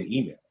started getting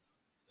emails.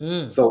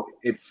 Mm. So From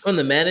it's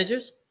the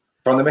managers?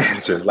 from the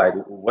managers, like,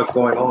 what's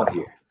going on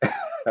here?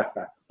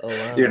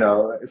 Oh You wow.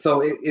 know,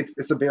 so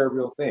it's a very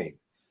real thing.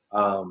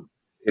 Um,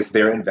 it's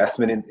their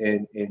investment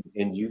in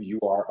you. You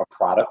are a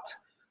product,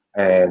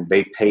 and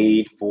they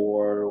paid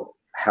for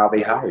how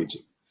they hired you.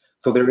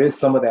 So there is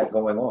some of that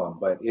going on,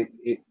 but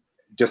it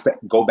just to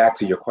go back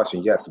to your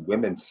question. Yes,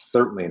 women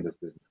certainly in this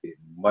business get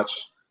much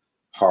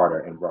harder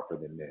and rougher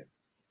than men.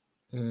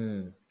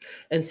 Mm.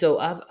 And so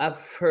I've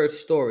heard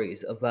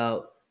stories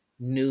about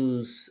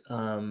newscasters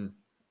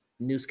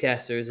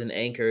and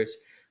anchors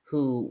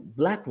who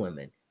black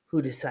women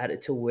who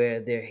decided to wear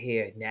their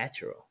hair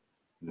natural,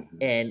 Hmm.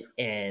 and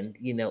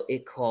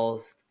it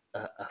caused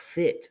a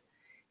fit,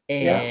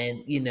 Yeah,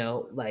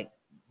 and like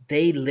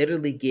they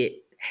literally get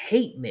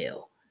hate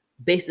mail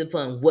based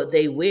upon what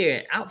they wear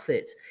in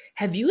outfits.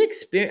 Have you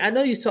experienced? I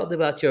know you talked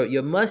about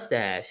your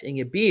mustache and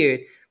your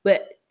beard,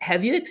 but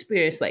have you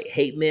experienced like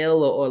hate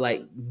mail, or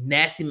like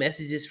nasty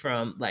messages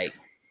from like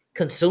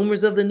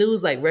consumers of the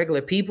news, like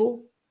regular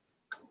people?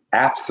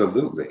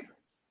 absolutely.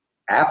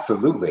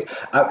 Absolutely.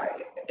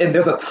 And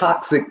there's a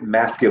toxic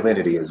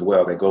masculinity as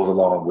well that goes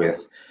along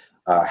with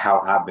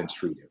how I've been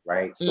treated,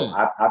 right? So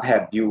Mm, I've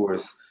had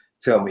viewers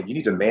tell me, you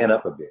need to man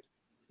up a bit.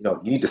 You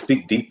need to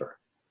speak deeper.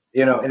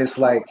 And it's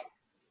like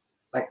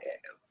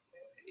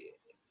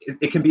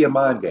it can be a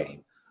mind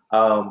game.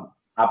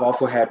 I've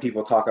also had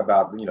people talk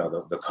about,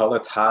 the color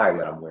tie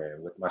that I'm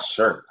wearing with my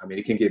shirt. I mean,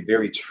 it can get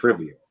very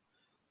trivial,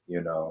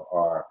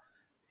 or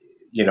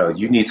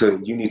you need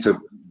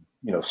to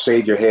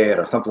shave your head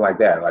or something like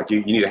that. Like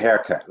you need a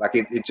haircut. Like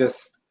it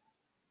just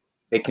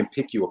it can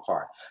pick you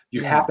apart.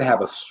 You have mm, to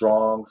have a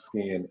strong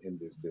skin in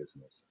this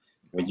business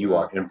when you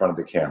are wow. in front of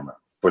the camera,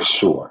 for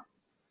sure.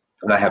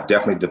 And I have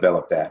definitely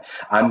developed that.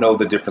 I know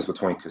the difference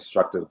between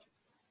constructive,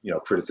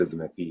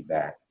 criticism and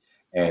feedback,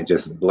 and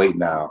just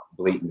blatant,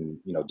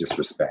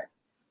 disrespect,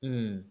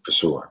 Mm. for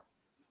sure.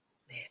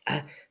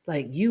 I,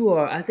 like you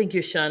are, I think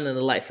you're shining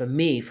a light for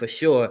me for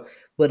sure,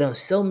 but on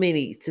so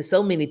many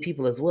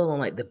people as well, on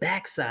like the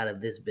backside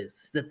of this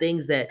business, the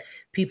things that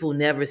people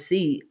never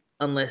see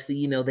unless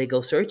they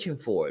go searching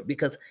for it.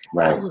 Because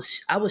Right.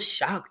 I was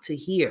shocked to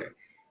hear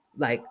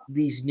like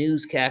these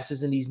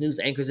newscasters and these news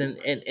anchors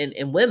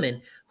and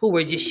women who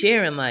were just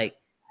sharing like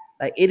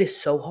it is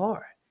so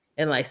hard,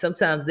 and like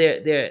sometimes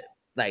they're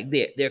like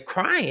they're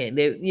crying,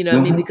 they what I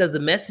mean, Hmm. because the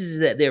messages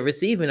that they're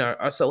receiving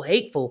are so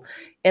hateful.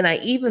 And I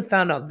even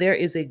found out there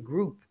is a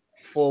group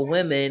for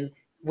women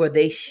where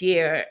they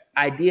share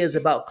ideas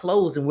about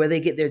clothes and where they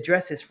get their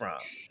dresses from.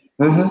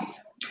 Hmm.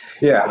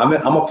 Yeah, I'm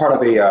a part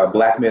of a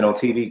Black Men on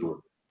TV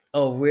group.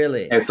 Oh,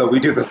 really? And so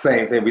we do the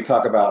same thing. We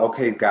talk about,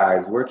 okay,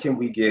 guys, where can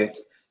we get,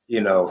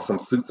 some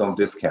suits on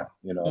discount?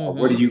 Or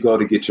where do Mm-hmm. you go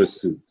to get your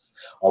suits?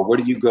 Or where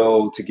do you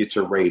go to get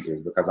your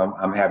razors? Because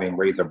I'm having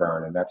razor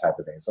burn and that type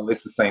of thing. So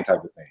it's the same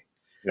type of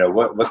thing.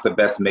 What's the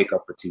best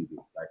makeup for TV?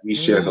 Like we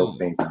share those Mm.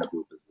 things in the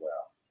group as well.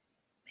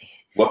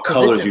 What So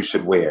this, colors you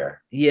should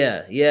wear?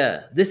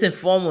 yeah, this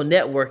informal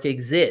network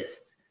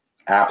exists.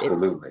 It,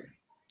 Absolutely.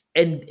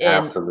 and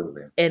and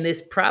Absolutely. and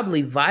it's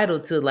probably vital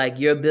to like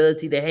your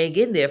ability to hang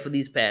in there for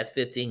these past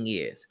 15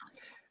 years.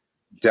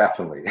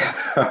 Definitely.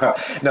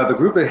 Now, the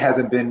group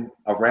hasn't been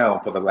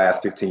around for the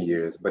last 15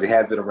 years, but it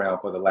has been around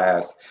for the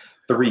last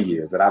 3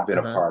 years that I've been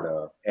a Uh-huh. part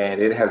of,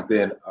 and it's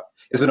been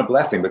a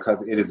blessing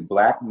because it is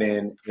Black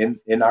men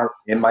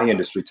in my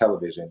industry,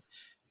 television,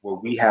 where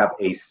we have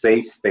a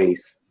safe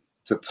space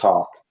to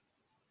talk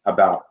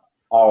about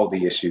all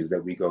the issues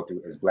that we go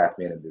through as Black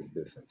men in this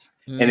business.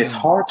 And it's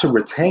Mm. hard to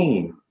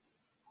retain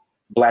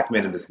Black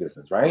men in this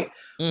business, right?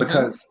 Mm-hmm.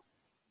 Because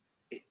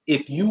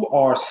if you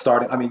are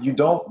starting, I mean, you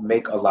don't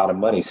make a lot of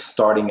money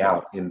starting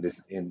out in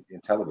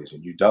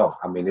television. You don't.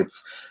 I mean,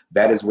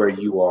 that is where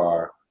you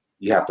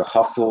have to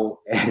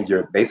hustle and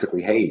you're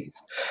basically hazed.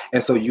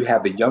 And so you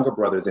have the younger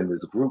brothers in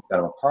this group that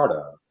I'm a part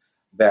of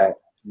that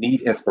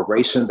need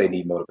inspiration, they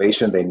need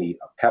motivation, they need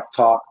a pep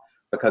talk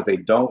because they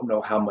don't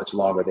know how much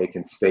longer they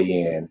can stay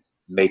in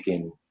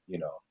making,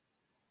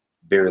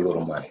 very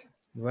little money.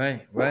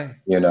 Right, right,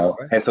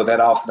 right. And so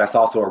that's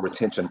also a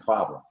retention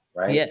problem,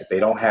 right? Yeah. If they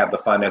don't have the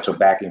financial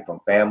backing from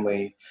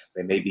family,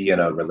 they may be in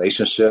a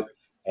relationship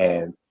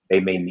and they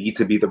may need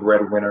to be the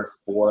breadwinner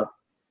for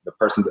the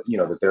person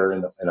that they're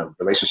in a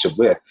relationship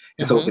with.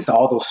 And so Mm-hmm. it's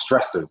all those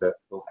stressors,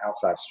 those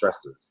outside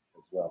stressors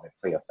as well that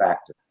play a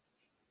factor.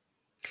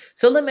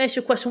 So let me ask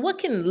you a question. What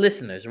can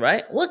listeners,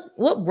 right? What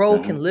role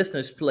Mhm. can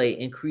listeners play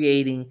in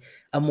creating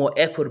a more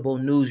equitable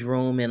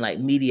newsroom and like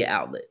media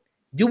outlet?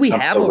 Do we I'm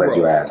have so a glad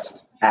you role?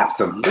 asked.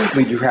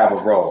 Absolutely, you have a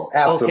role. Okay.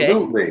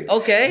 Absolutely.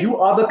 Okay. You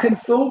are the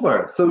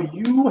consumer. So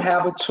you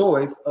have a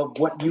choice of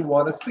what you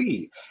want to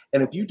see.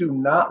 And if you do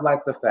not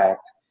like the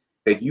fact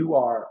that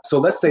so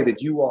let's say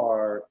that you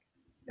are,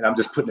 and I'm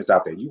just putting this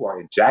out there, you are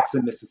in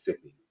Jackson,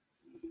 Mississippi,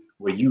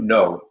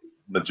 where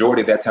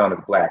majority of that town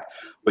is black,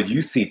 but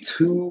you see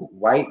two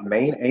white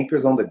main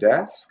anchors on the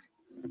desk,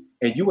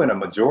 and you in a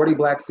majority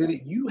black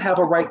city, you have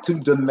a right to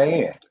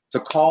demand, to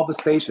call the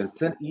station,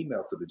 send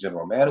emails to the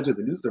general manager,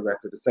 the news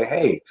director to say,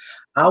 hey,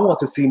 I want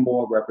to see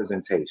more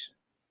representation.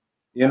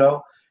 You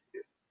know,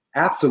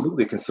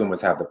 absolutely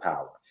consumers have the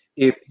power.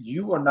 If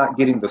you are not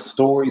getting the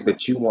stories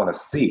that you want to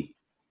see,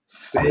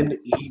 send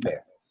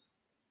emails.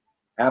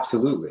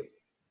 Absolutely.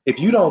 If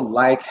you don't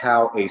like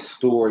how a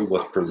story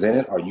was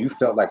presented, or you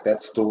felt like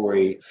that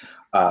story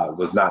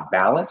was not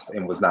balanced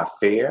and was not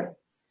fair,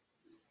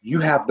 you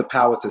have the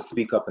power to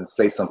speak up and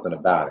say something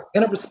about it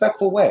in a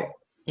respectful way.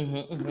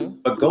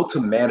 But go to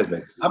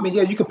management. I mean,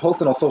 yeah, you can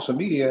post it on social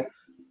media,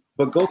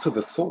 but go to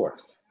the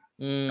source.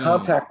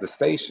 Contact the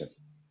station.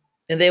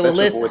 And they will Let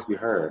your listen. voice be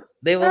heard.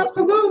 They will.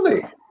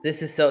 Absolutely.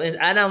 This is so.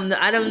 I don't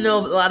know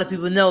if a lot of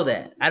people know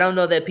that. I don't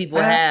know that people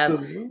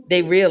Absolutely.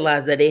 they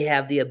realize that they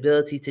have the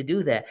ability to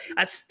do that.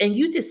 And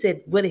you just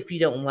said, what if you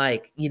don't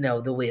like,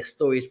 the way a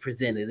story is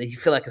presented, and you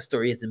feel like a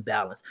story isn't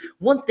balanced?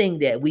 One thing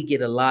that we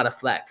get a lot of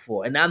flack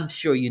for, and I'm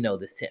sure you know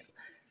this, Tim,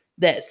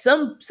 that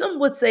some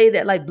would say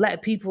that like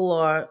black people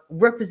are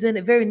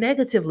represented very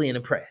negatively in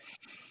the press,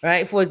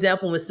 right? For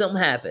example, when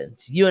something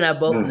happens, you and I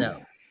both know,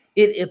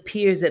 it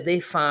appears that they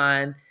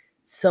find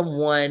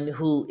someone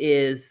who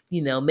is,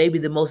 maybe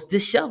the most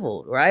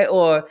disheveled, right?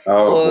 Or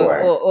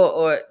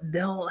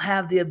don't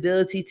have the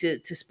ability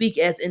to speak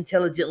as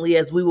intelligently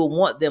as we would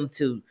want them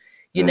to,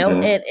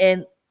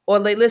 and or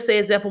like, let's say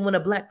example, when a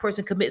black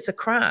person commits a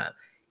crime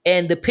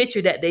and the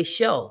picture that they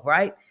show,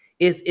 right,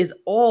 is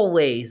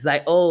always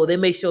like, oh, they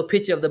may show a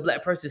picture of the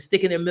black person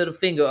sticking their middle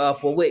finger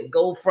up or with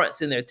gold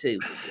fronts in their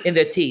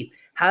teeth.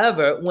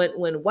 However,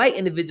 when white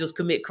individuals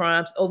commit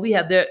crimes, we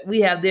have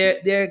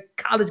their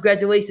college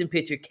graduation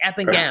picture, cap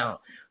and gown,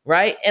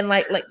 right? And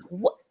like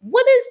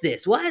what is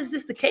this? Why is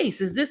this the case?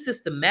 Is this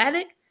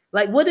systematic?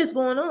 Like, what is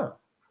going on?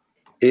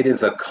 It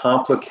is a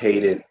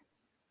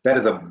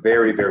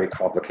very, very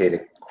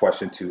complicated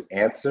question to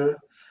answer.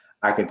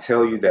 I can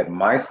tell you that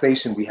my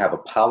station, we have a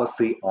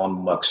policy on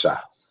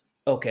mugshots.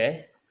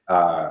 Okay.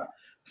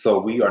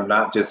 So we are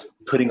not just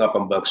putting up a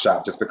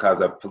mugshot just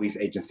because a police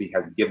agency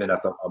has given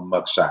us a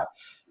mugshot.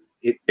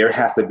 There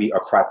has to be a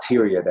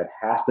criteria that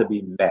has to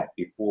be met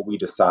before we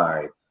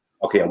decide,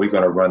 okay, are we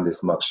going to run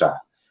this mugshot?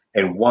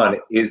 And one,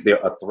 is there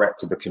a threat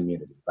to the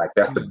community? Like,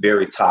 that's the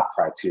very top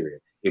criteria.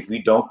 If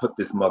we don't put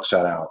this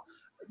mugshot out,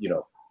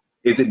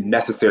 is it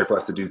necessary for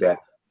us to do that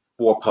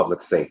for public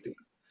safety?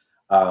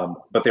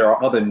 But there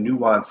are other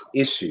nuanced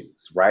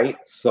issues, right?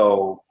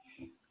 So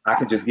I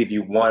can just give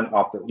you one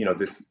off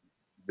the,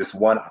 this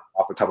one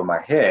off the top of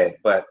my head,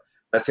 but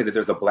let's say that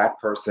there's a black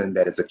person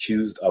that is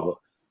accused of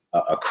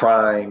a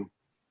crime.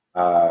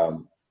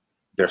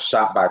 They're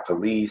shot by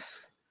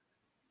police.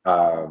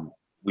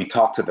 We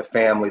talk to the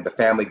family. The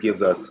family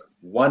gives us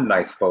one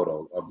nice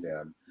photo of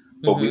them,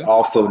 but we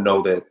also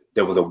know that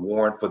there was a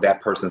warrant for that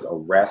person's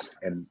arrest,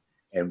 and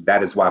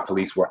that is why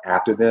police were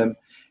after them.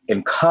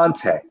 In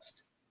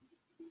context,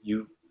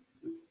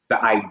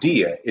 the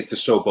idea is to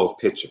show both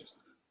pictures.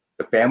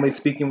 The family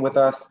speaking with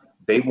us,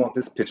 they want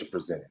this picture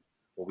presented.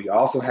 But we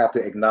also have to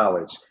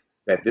acknowledge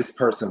that this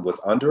person was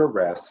under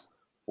arrest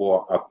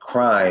for a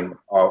crime,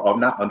 or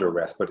not under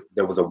arrest, but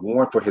there was a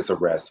warrant for his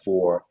arrest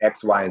for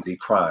X, Y, and Z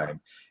crime.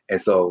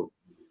 And so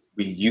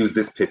we use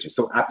this picture.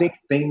 So I think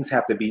things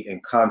have to be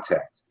in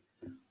context.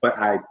 But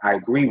I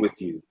agree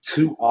with you.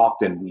 Too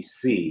often we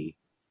see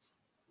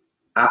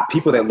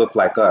people that look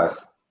like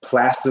us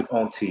plastered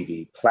on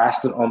TV,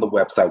 plastered on the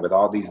website with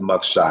all these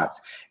mug shots,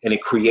 and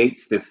it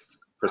creates this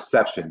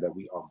perception that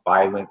we are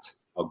violent,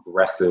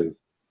 aggressive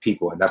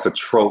people. And that's a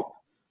trope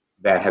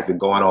that has been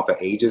going on for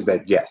ages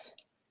that, yes,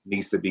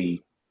 needs to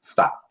be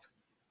stopped.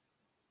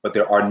 But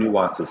there are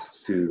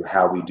nuances to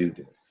how we do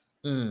this.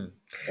 And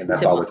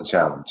that's always a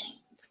challenge.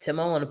 Tim,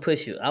 I want to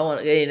push you. I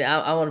want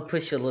to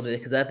push you a little bit,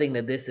 because I think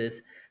that this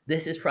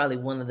is probably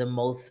one of the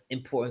most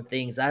important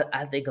things.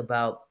 I think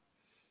about.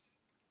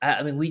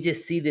 I mean, we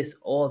just see this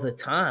all the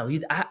time.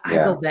 I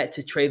go back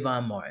to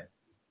Trayvon Martin.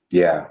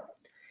 Yeah.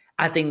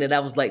 I think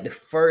that was like the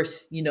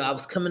first, I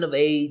was coming of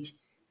age.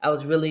 I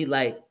was really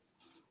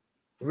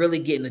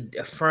getting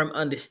a firm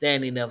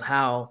understanding of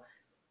how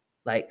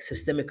like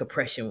systemic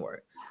oppression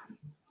works.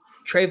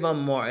 Trayvon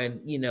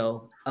Martin,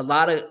 a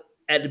lot of,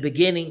 at the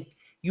beginning,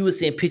 you were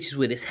seeing pictures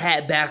with his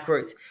hat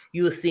backwards.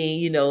 You were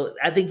seeing,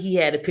 I think he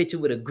had a picture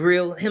with a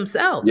grill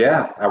himself.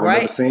 Yeah, I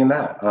remember seeing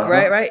that.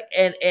 Right.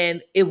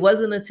 And it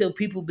wasn't until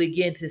people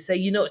began to say,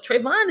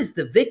 Trayvon is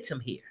the victim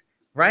here,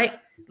 right?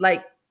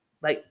 Like,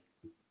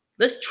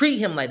 let's treat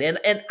him like that.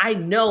 And I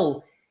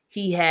know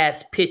he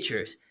has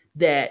pictures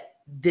that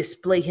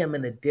display him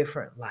in a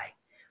different light,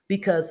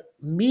 because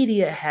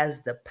media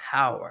has the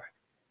power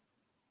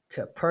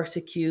to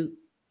persecute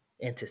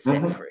and to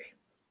set free.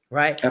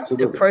 Right?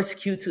 Absolutely. To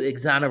persecute, to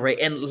exonerate.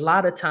 And a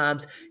lot of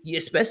times,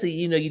 especially,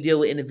 you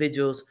deal with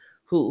individuals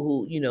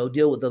who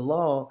deal with the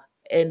law,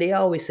 and they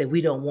always say,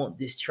 we don't want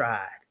this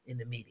tried in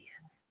the media,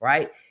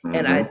 right?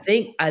 And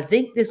Mm-hmm. I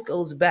think this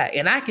goes back,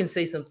 and I can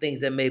say some things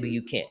that maybe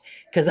you can't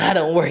because I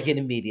don't work in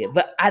the media,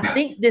 but I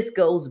think this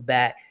goes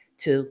back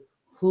to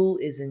who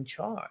is in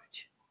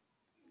charge.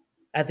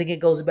 I think it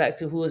goes back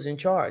to who is in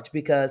charge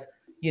because,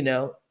 you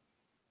know,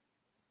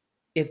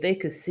 if they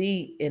could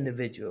see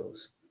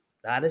individuals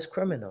not as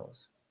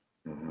criminals,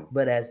 Mm-hmm.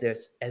 but as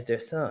their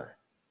son,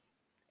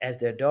 as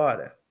their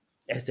daughter,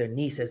 as their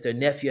niece, as their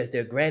nephew, as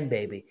their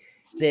grandbaby,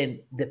 then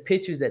the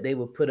pictures that they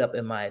would put up,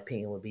 in my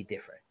opinion, would be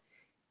different.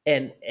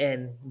 And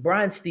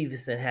Brian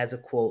Stevenson has a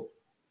quote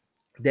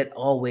that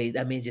always,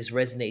 I mean, just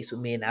resonates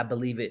with me, and I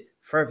believe it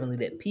fervently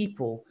that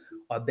people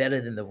are better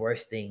than the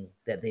worst thing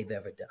that they've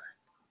ever done.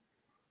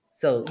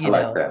 So, I you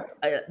like know,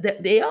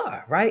 that. they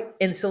are, right?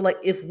 And so, like,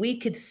 if we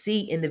could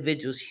see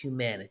individuals'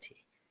 humanity,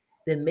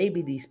 then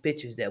maybe these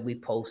pictures that we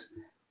post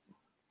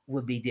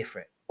would be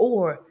different.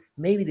 Or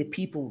maybe the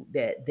people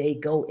that they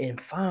go and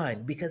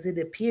find, because it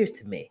appears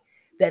to me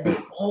that they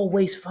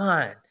always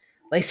find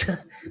like some,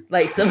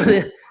 like some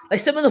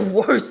of the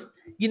worst,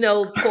 you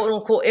know, quote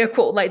unquote air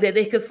quote like that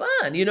they could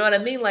find. You know what I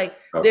mean? Like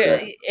there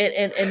Okay.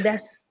 and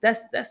that's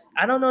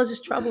I don't know, it's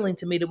just troubling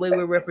to me the way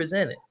we're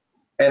represented.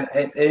 And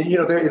you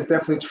know, there is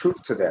definitely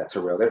truth to that,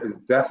 Terrell. There is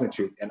definitely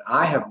truth. And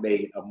I have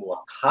made a more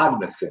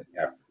cognizant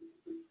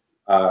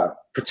effort,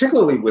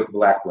 particularly with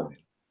Black women,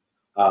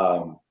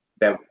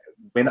 that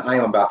when I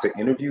am about to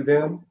interview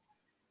them,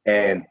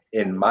 and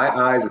in my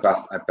eyes,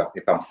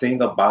 if I'm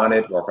seeing a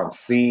bonnet or if I'm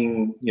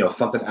seeing, you know,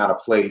 something out of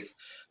place,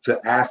 to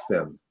ask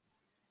them,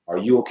 are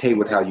you okay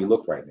with how you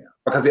look right now?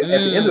 Because at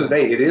the end of the Mm.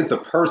 day, it is the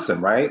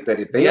person, right? That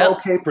if they are Yep.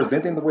 okay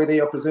presenting the way they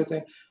are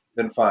presenting,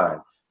 then fine.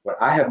 But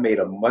I have made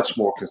a much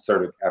more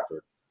concerted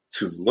effort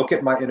to look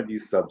at my interview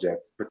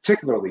subject,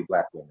 particularly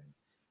Black women,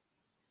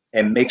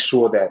 and make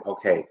sure that,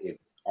 okay,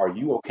 are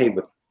you okay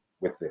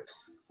with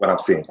this? What I'm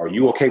seeing? Are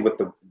you okay with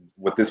the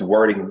with this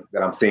wording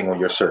that I'm seeing on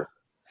your shirt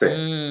says?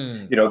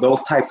 Mm. You know,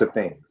 those types of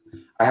things.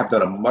 I have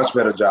done a much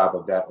better job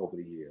of that over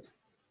the years.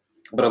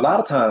 But a lot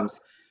of times,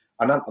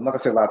 I'm not gonna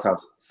say a lot of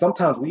times,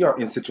 sometimes we are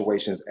in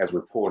situations as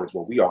reporters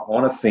where we are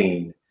on a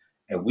scene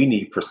and we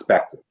need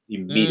perspective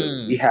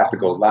immediately. We Mm. have to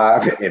go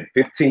live in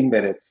 15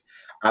 minutes.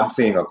 I'm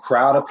seeing a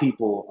crowd of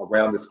people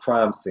around this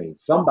crime scene.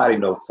 Somebody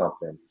knows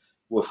something.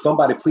 Will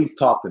somebody please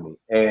talk to me?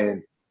 And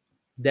you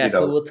That's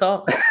who know, will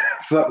talk.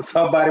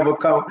 somebody will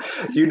come.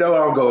 You know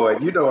where I'm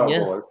going. You know where I'm Yeah.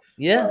 going.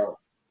 Yeah. Uh,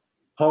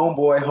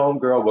 Homeboy,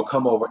 homegirl will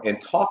come over and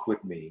talk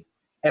with me,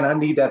 and I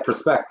need that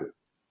perspective.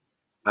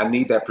 I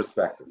need that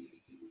perspective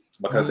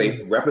because they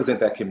Mm. represent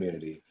that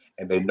community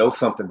and they know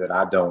something that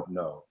I don't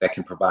know that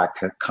can provide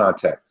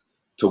context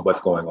to what's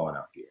going on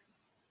out here.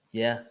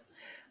 Yeah.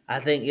 I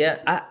think,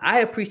 yeah, I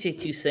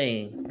appreciate you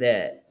saying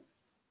that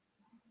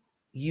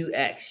you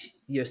ask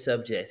your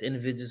subjects,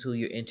 individuals who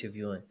you're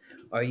interviewing,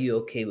 are you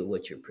okay with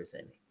what you're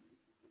presenting?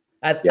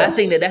 I think that Yes,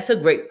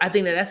 I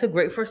think that that's a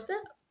great first step.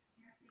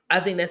 I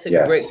think that's a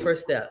great yes,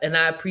 first step. And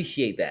I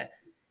appreciate that.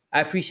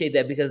 I appreciate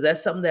that because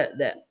that's something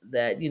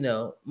that, you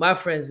know, my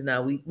friends and I,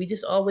 we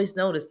just always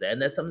notice that.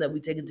 And that's something that we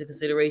take into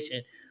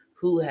consideration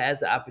who has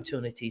the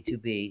opportunity to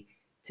be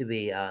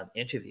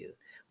interviewed.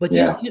 But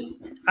yeah.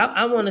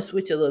 I want to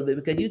switch a little bit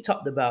because you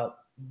talked about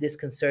this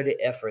concerted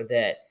effort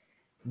that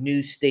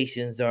news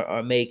stations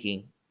are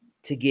making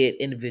to get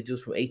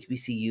individuals from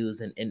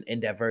HBCUs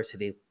and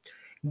diversity.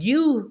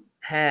 You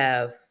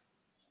have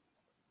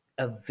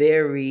a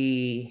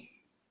very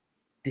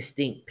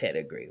distinct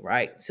pedigree,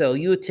 right? So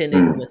you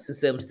attended Mm,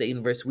 Winston-Salem State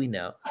University, we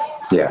know.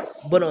 yeah,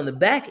 But on the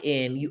back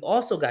end, you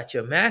also got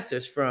your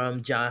master's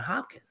from Johns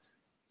Hopkins.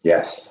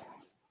 yes,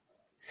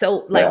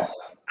 So, like,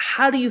 yes.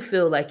 how do you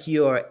feel like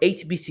your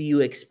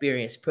HBCU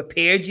experience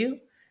prepared you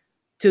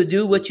to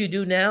do what you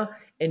do now?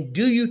 And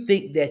do you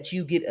think that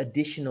you get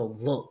additional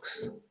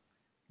looks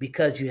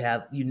because you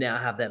now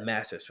have that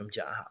master's from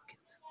Johns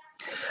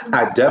Hopkins?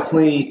 I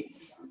definitely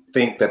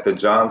think that the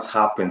Johns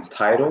Hopkins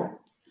title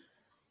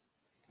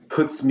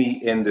puts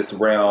me in this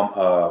realm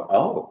of,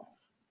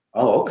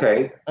 Oh,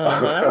 okay.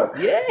 uh-huh.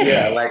 Yeah,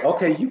 Yeah. like,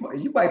 okay,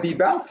 you might be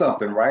about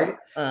something, right?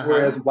 Uh-huh.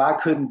 Whereas why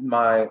couldn't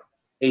my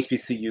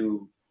HBCU,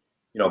 you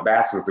know,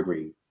 bachelor's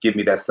degree give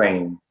me that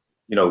same,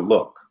 you know,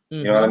 look?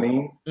 You know what I Mm-hmm.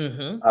 mean?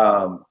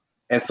 Mm-hmm.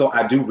 And so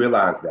I do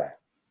realize that.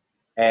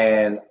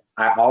 And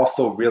I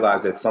also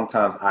realize that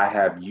sometimes I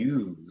have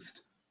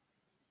used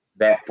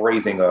that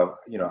phrasing of,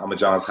 you know, I'm a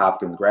Johns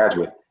Hopkins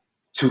graduate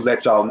to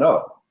let y'all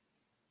know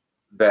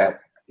that,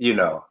 you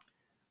know,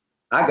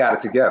 I got it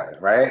together,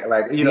 right?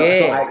 Like, you know,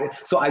 Yeah.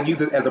 so I use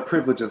it as a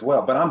privilege as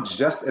well. But I'm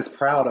just as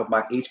proud of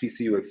my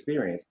HBCU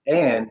experience.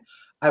 And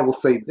I will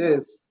say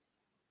this,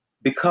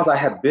 because I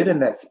have been in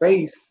that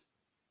space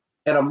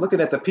and I'm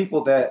looking at the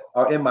people that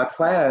are in my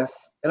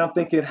class and I'm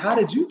thinking, how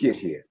did you get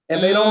here?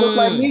 And they don't look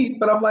like Mm. me,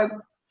 but I'm like,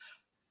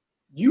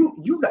 you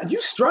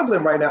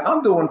struggling right now.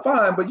 I'm doing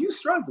fine, but you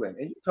struggling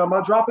and you talking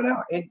about dropping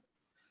out. And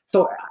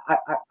so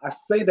I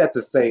say that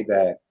to say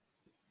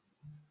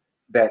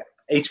that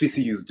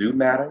HBCUs do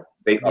matter.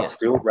 They are Yeah.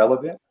 still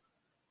relevant.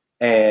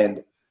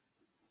 And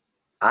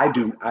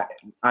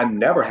I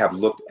never have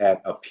looked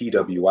at a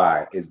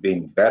PWI as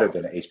being better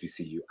than an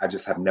HBCU. I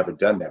just have never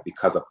done that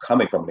because of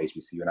coming from an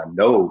HBCU, and I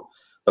know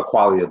the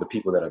quality of the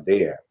people that are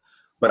there.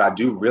 But I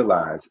do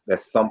realize that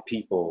some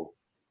people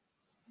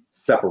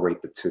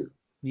separate the two.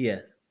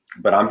 Yes.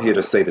 But I'm here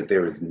to say that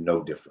there is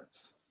no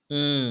difference.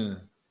 I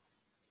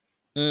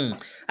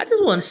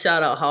just want to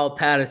shout out Hall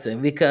Patterson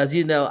because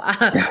HP.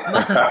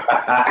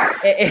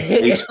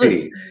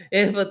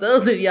 And for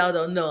those of y'all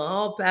don't know,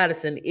 Hall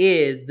Patterson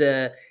is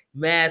the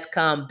mass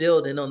comm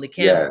building on the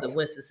campus of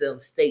Winston-Salem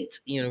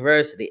State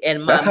University.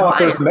 And that's how I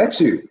first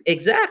met you.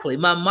 Exactly.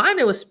 My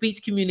minor was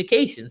speech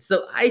communications.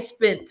 So I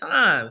spent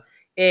time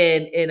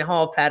in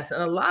Hall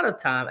Patterson, a lot of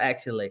time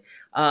actually.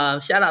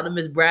 Shout out to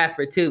Miss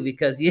Bradford too,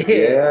 because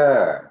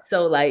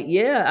So I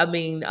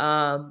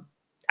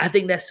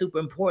think that's super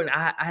important.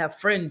 I have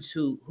friends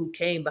who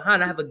came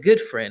behind. I have a good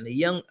friend,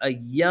 a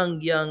young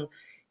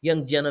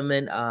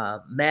gentleman,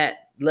 Matt.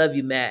 Love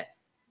you, Matt.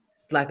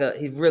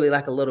 He's really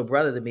like a little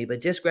brother to me,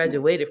 but just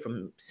graduated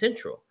from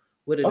Central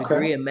with a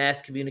degree in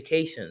mass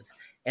communications.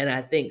 And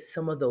I think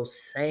some of those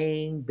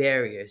same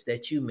barriers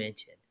that you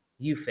mentioned,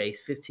 you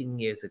faced 15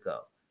 years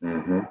ago.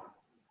 Mm-hmm.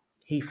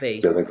 He faced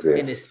still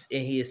exists.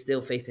 and he is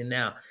still facing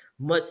now,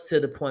 much to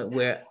the point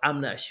where I'm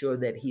not sure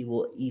that he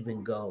will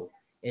even go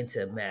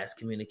into mass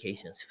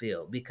communications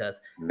field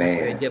because it's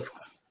very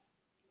difficult.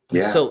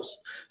 Yeah.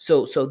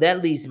 So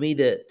that leads me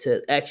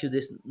to ask you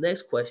this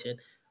next question.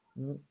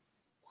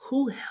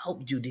 Who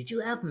helped you? Did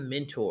you have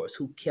mentors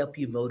who kept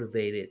you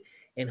motivated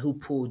and who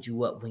pulled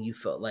you up when you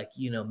felt like,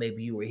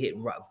 maybe you were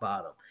hitting rock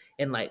bottom?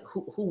 And like,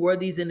 who were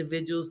these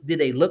individuals? Did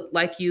they look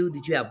like you?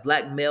 Did you have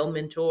Black male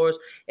mentors?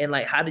 And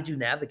like, how did you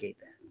navigate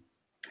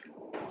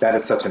that? That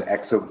is such an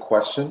excellent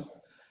question.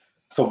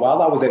 So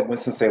while I was at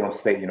Winston-Salem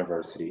State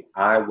University,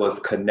 I was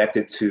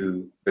connected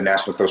to the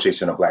National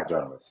Association of Black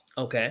Journalists.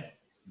 Okay.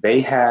 They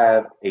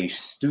have a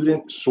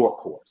student short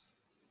course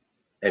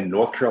in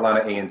North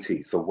Carolina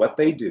A&T. So what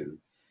they do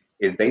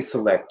is they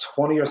select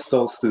 20 or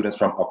so students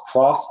from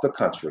across the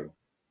country,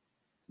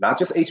 not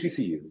just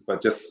HBCUs,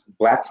 but just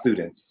Black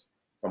students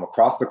from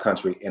across the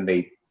country, and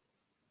they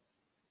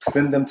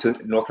send them to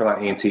North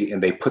Carolina A&T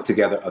and they put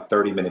together a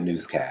 30-minute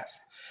newscast.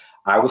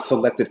 I was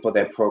selected for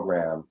that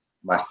program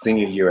my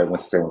senior year at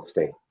Winston-Salem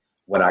State.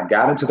 When I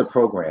got into the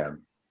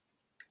program,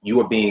 you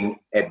were being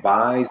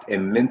advised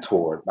and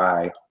mentored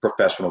by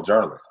professional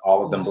journalists,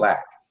 all of them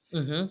Black.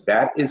 Mm-hmm.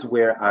 That is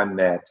where I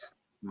met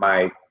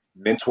my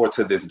mentor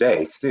to this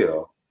day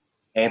still,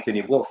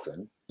 Anthony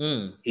Wilson.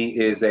 He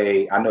is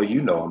I know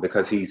you know him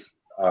because he's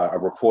a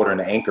reporter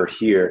and an anchor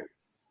here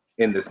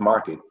in this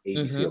market,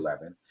 ABC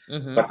 11.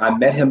 But I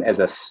met him as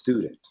a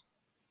student,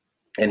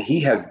 and he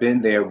has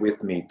been there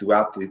with me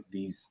throughout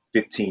these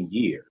 15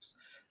 years.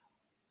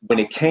 When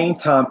it came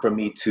time for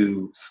me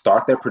to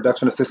start that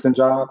production assistant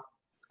job,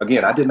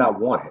 again, I did not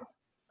want it.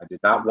 I did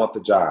not want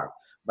the job.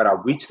 But I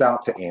reached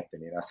out to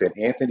Anthony and I said,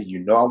 Anthony,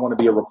 I want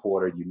to be a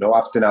reporter.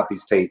 I've sent out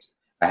these tapes.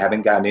 I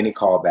haven't gotten any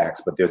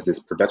callbacks, but there's this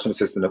production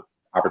assistant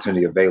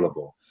opportunity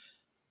available.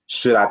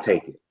 Should I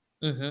take it?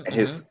 And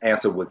his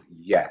answer was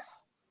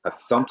yes.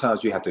 Because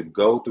sometimes you have to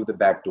go through the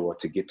back door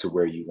to get to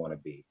where you want to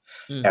be.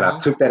 And I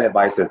took that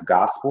advice as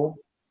gospel,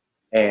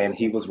 and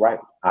he was right.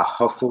 I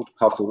hustled,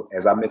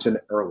 as I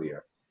mentioned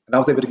earlier, and I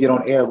was able to get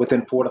on air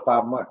within 4 to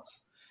 5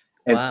 months.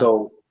 And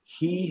so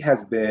he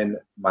has been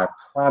my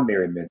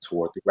primary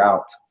mentor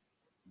throughout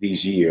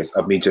these years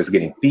of me just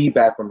getting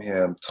feedback from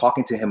him,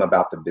 talking to him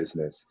about the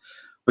business.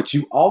 But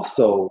you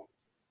also,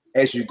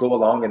 as you go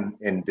along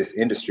in this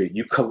industry,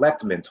 you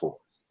collect mentors.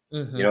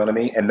 You know what I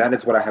mean? And that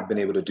is what I have been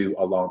able to do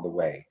along the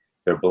way.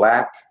 They're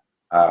Black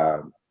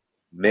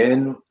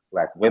men,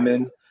 Black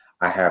women.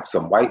 I have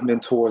some white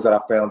mentors that I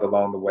found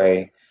along the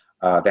way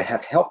that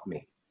have helped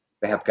me,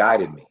 that have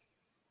guided me.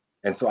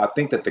 And so I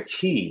think that the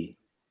key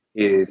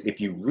is, if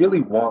you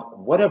really want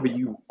whatever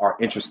you are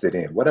interested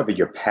in, whatever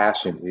your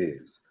passion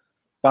is,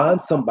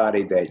 find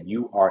somebody that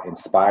you are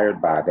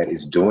inspired by that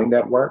is doing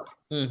that work,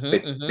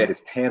 that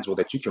is tangible,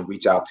 that you can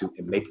reach out to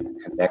and make a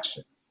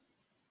connection.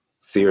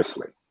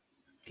 Seriously.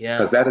 Yeah.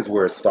 Because that is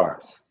where it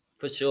starts.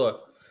 For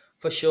sure.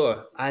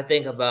 I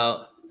think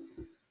about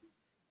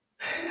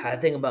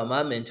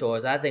my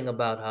mentors. I think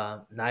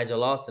about Nigel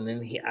Lawson,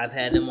 and I've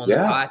had him on the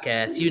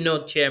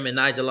podcast. Chairman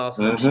Nigel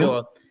Lawson, I'm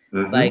sure.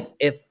 Like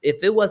if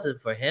it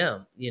wasn't for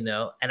him,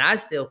 and I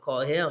still call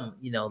him,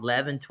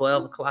 11,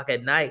 12 o'clock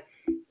at night,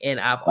 and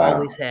I've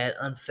always had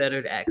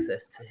unfettered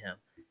access to him.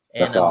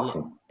 And that's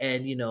awesome.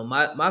 And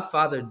my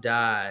father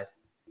died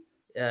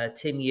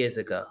 10 years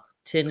ago.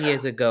 10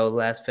 years ago,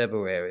 last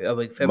February.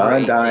 February 18th.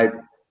 Mine died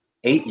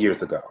 8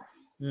 years ago.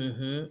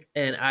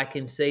 And I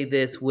can say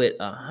this with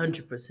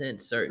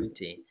 100%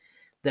 certainty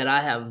that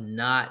I have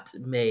not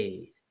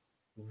made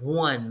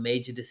one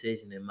major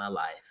decision in my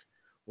life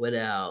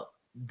without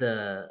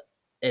the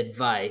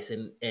advice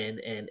and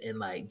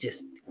like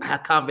just a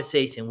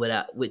conversation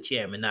with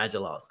Chairman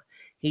Nigel Lawson.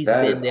 He's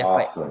been there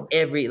for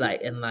every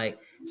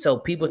so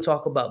people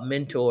talk about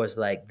mentors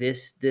like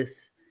this.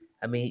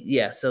 I mean,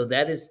 yeah, so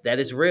that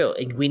is real,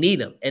 and we need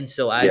them. And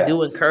so I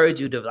do Yes, encourage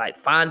you to like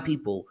find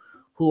people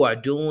who are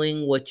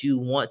doing what you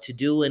want to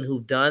do and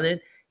who've done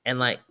it, and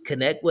like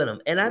connect with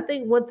them. And I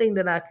think one thing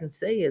that I can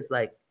say is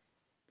like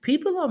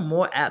people are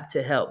more apt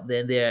to help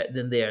than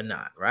they're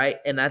not, right?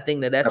 And I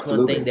think that that's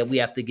one thing absolutely. that we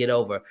have to get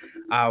over,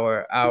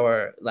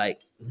 our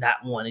like not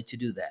wanting to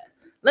do that.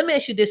 Let me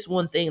ask you this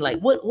one thing: like,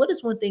 what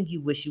is one thing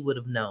you wish you would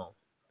have known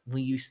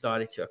when you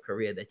started your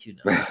career that you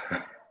know now?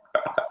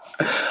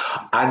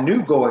 I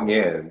knew going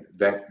in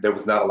that there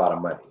was not a lot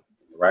of money,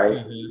 right?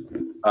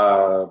 Hmm.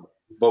 Uh,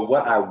 but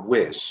what I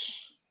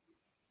wish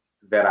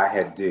that I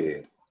had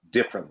did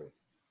differently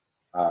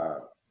uh,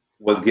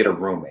 was get a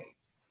roommate,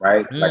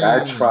 right? Like I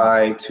Mm,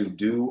 tried to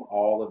do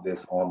all of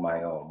this on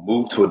my own,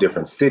 move to a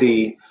different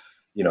city,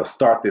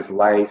 start this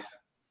life,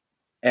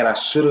 and I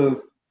should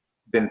have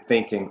been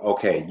thinking,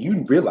 okay,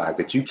 you realize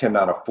that you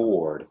cannot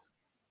afford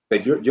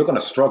that you're going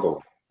to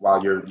struggle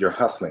while you're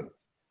hustling.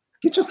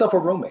 Get yourself a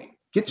roommate.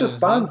 Get just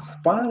find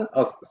hmm. find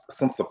us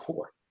some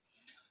support.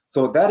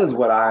 So that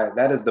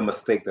is the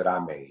mistake that I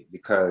made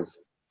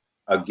because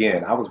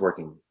again, I was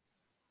working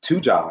two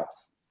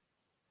jobs,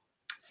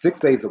 6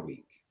 days a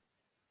week,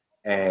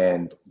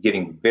 and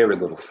getting very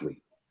little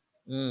sleep,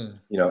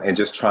 Mm. and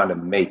just trying to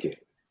make it.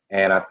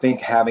 And I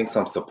think having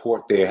some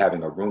support there,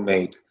 having a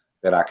roommate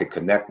that I could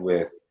connect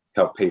with,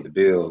 help pay the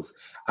bills,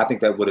 I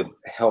think that would have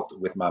helped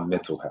with my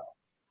mental health.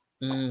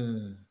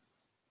 Mm.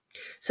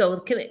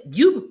 So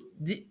you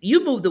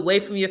moved away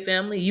from your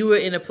family? You were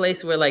in a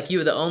place where like you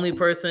were the only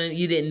person,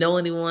 you didn't know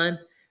anyone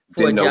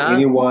for a Didn't know job?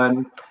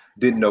 anyone,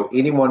 didn't know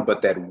anyone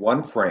but that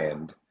one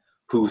friend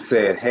who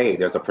said, "Hey,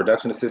 there's a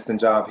production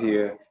assistant job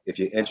here. If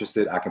you're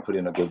interested, I can put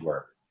in a good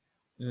word."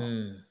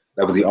 Mm.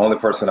 That was the only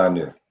person I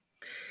knew.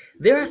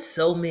 There are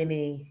so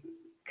many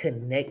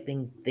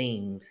connecting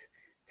themes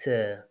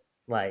to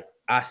like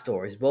our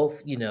stories,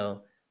 both,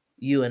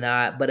 you and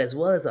I, but as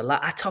well as a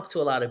lot. I talk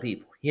to a lot of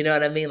people. You know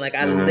what I mean? Like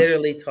I Hmm.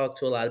 literally talk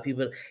to a lot of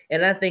people,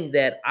 and I think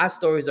that our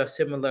stories are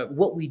similar.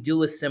 What we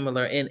do is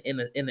similar in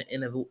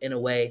a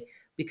way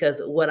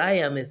because what I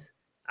am is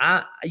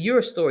you're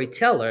a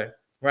storyteller,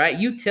 right?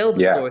 You tell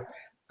the Yeah. story.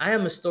 I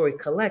am a story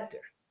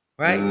collector,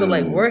 right? So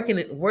like Mm.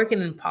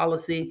 working in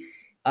policy,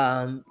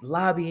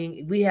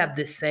 lobbying, we have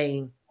this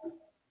saying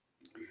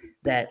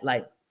that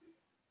like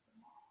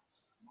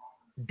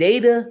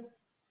data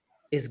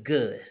is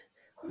good,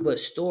 but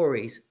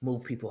stories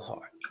move people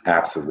heart,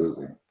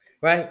 Absolutely.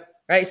 right?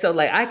 Right. So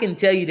like I can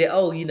tell you that,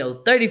 oh,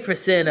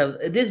 30%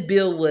 of this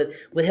bill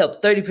would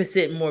help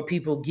 30% more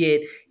people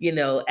get,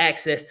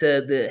 access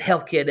to the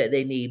healthcare that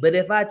they need. But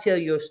if I tell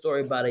you a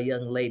story about a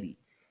young lady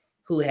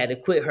who had to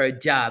quit her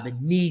job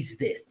and needs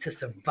this to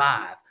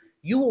survive,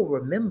 you will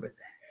remember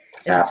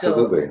that. And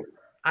so Absolutely.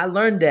 I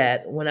learned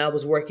that when I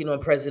was working on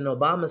President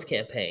Obama's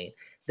campaign,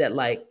 that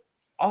like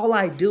all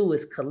I do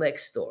is collect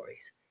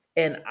stories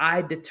and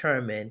I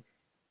determine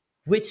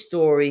which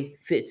story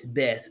fits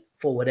best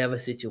for whatever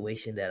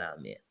situation that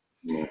I'm in.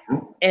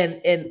 Hmm.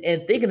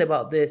 And thinking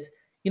about this,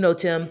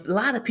 Tim, a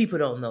lot of people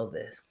don't know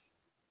this,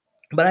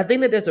 but I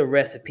think that there's a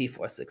recipe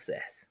for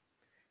success,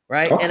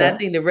 right? And I Okay.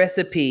 think the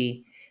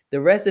recipe,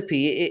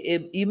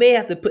 you may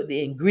have to put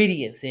the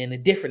ingredients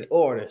in different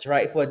orders,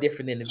 right, for a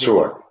different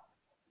individual. Sure.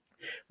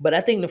 But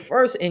I think the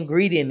first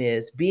ingredient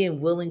is being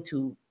willing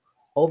to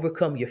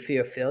overcome your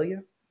fear of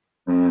failure.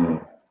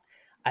 Mm.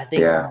 I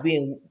Yeah.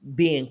 think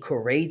being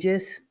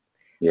courageous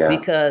Yeah.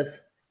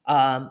 because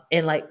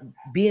and like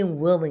being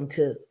willing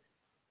to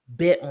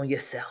bet on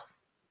yourself,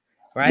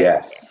 right?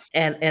 Yes.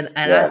 And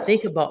I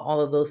think Yes. about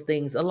all of those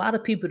things. A lot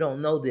of people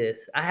don't know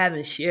this. I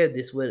haven't shared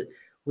this with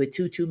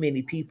too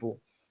many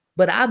people.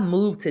 But I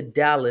moved to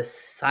Dallas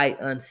sight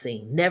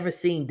unseen. Never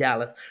seen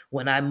Dallas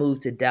when I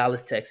moved to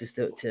Dallas, Texas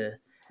to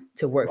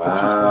work for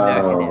Teach for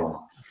America there.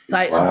 Wow.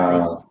 Sight unseen.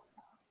 Wow.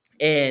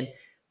 And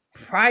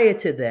prior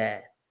to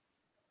that,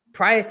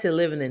 prior to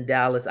living in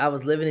Dallas, I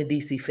was living in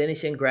DC,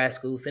 finishing grad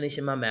school,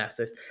 finishing my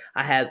master's.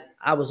 I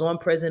was on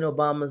President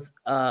Obama's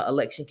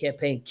election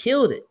campaign,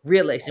 killed it,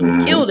 re-election. We Hmm.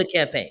 killed the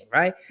campaign,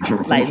 right?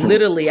 Like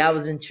literally, I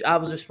was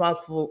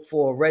responsible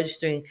for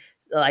registering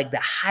like the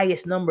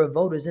highest number of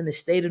voters in the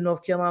state of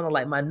North Carolina.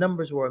 Like my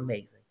numbers were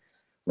amazing.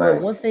 But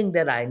one Nice. thing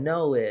that I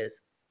know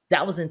is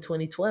that was in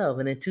 2012,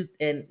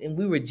 and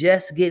we were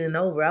just getting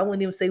over. I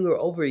wouldn't even say we were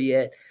over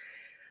yet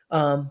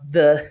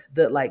the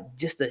like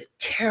just the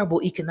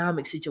terrible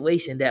economic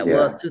situation that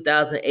was Yeah.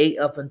 2008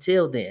 up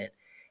until then.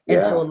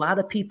 And so Yeah. a lot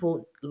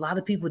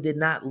of people did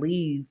not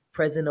leave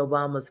President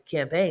Obama's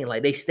campaign.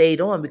 Like they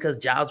stayed on because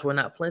jobs were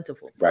not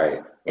plentiful.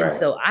 Right. And Right.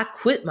 so I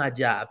quit my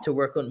job to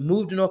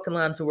moved to North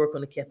Carolina to work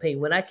on the campaign.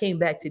 When I came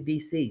back to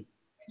DC,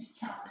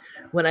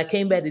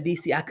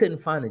 I couldn't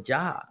find a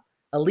job,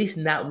 at least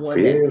not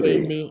one that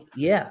paid Really. me.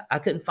 Yeah, I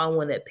couldn't find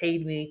one that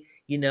paid me,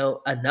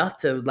 enough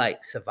to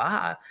like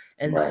survive.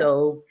 And Right.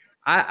 so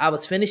I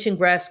was finishing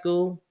grad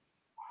school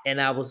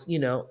and I was,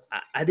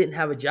 I didn't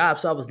have a job.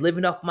 So I was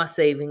living off my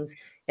savings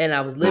and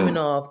I was living Mm.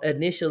 off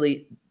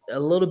initially a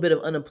little bit of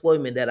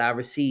unemployment that I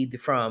received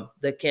from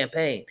the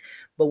campaign.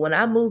 But when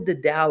I moved to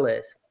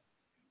Dallas,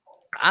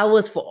 I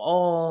was, for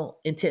all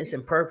intents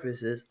and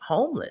purposes,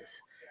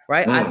 homeless,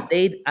 right?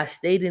 Mm. I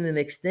stayed in an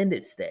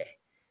extended stay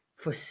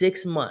for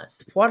 6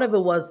 months. Part of it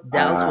was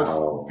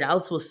Wow.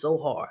 Dallas was so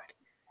hard.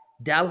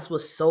 Dallas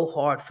was so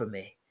hard for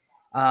me.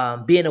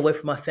 Being away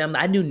from my family,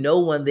 I knew no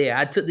one there.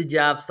 I took the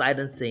job sight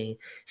unseen.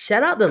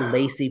 Shout out to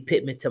Lacey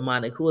Pittman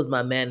Tamonic, who was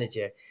my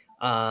manager,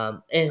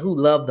 and who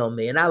loved on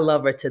me, and I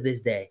love her to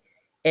this day.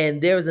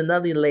 And there was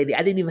another lady.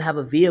 I didn't even have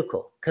a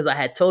vehicle because I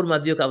had told her my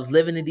vehicle. I was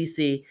living in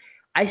DC.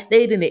 I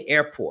stayed in the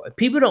airport.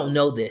 People don't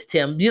know this,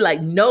 Tim. You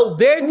like no,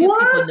 very few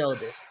people What? know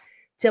this.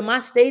 Tim,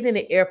 I stayed in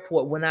the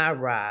airport when I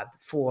arrived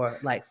for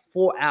like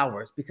 4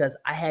 hours because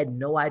I had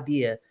no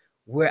idea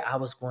where I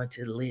was going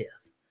to live.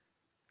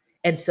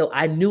 And so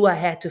I knew I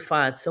had to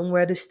find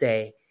somewhere to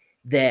stay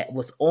that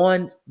was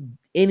on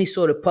any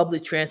sort of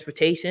public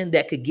transportation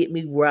that could get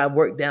me where I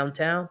work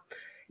downtown.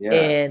 Yeah.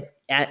 And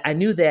I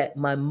knew that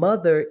my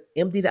mother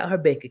emptied out her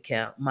bank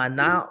account. My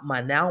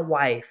now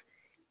wife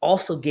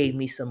also gave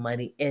me some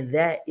money, and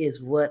that is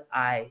what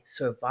I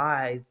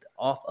survived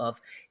off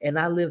of. And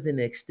I lived in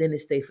an extended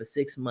stay for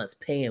 6 months,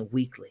 paying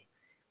weekly.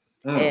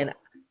 Mm.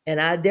 And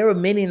I there were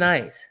many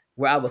nights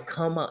where I would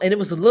come out, and it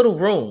was a little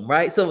room,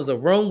 right? So it was a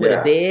room with a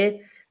Yeah. bed,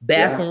 Yeah.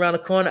 bathroom around the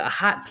corner, a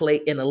hot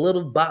plate, and a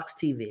little box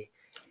TV.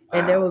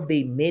 And there Wow. would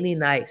be many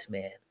nights,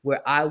 man,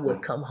 where I would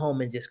Mm. come home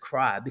and just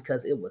cry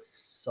because it was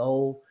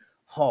so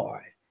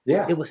hard.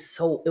 Yeah. It was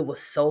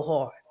so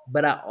hard.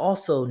 But I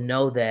also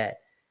know that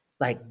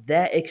like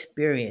that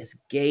experience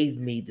gave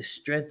me the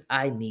strength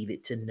I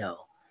needed to know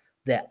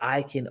that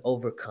I can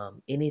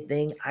overcome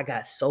anything. I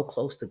got so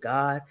close to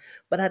God,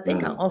 but I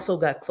think I Mm. also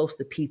got close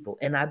to people,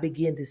 and I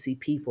began to see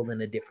people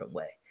in a different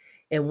way.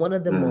 And Mm. one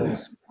of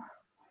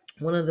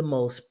the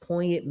most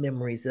poignant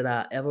memories that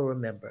I ever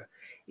remember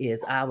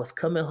is I was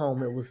coming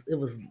home. It was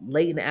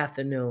late in the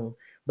afternoon,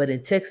 but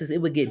in Texas it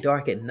would get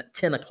dark at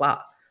 10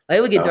 o'clock. Like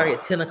it would get dark Oh,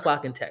 at 10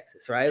 o'clock in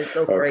Texas, right? It was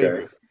so okay.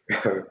 crazy.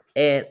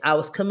 And I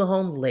was coming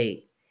home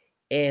late,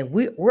 and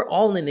we're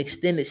all in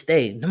extended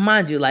stay. Now,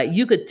 mind you, like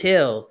you could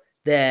tell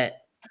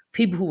that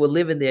people who were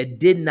living there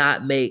did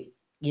not make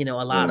a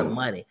lot of Mm.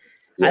 money.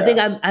 Yeah.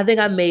 I think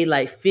I made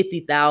like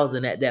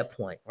 50,000 at that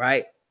point,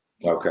 right?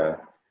 Okay.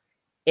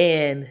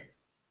 And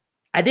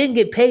I didn't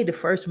get paid the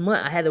first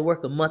month. I had to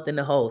work a month in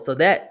the hole, so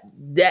that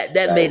made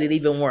it That's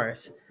even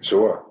worse.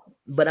 sure.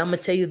 But I'm gonna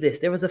tell you this: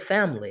 there was a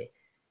family.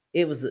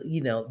 It was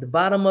the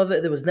bottom of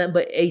it. There was nothing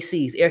but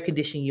ACs, air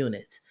conditioning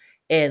units,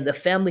 and the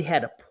family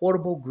had a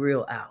portable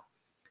grill out.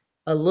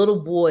 A little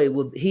boy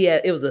would he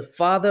had it was a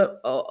father,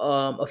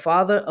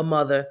 a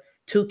mother,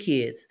 two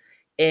kids,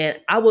 and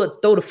I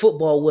would throw the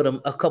football with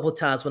them a couple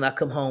times when I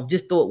come home,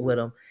 just throw it with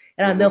them.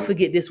 And I'll never Hmm.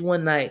 forget this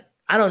one night.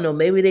 I don't know,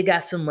 maybe they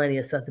got some money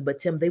or something, but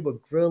Tim, they were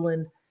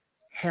grilling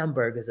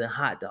hamburgers and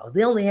hot dogs.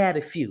 They only had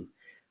a few,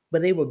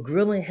 but they were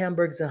grilling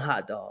hamburgers and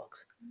hot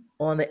dogs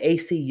on the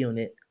AC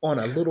unit on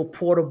a little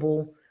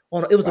portable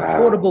it was a Wow.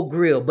 portable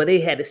grill, but they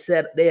had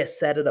set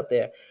it up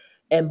there.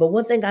 And but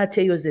one thing I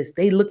tell you is this: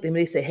 they looked at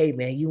me, they said, "Hey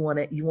man, you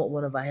want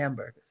one of our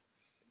hamburgers?"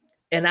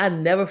 And I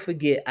never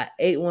forget, I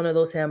ate one of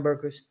those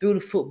hamburgers, threw the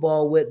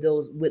football with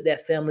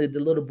that family, the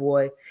little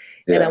boy,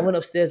 and I Yeah. went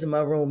upstairs in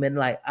my room and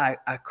like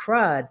I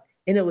cried,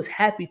 and it was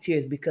happy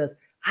tears because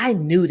I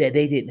knew that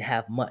they didn't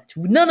have much.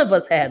 None of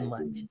us had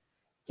much,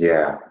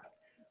 Yeah.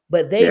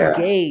 but Yeah.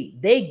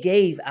 they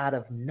gave out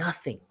of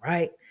nothing,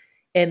 right?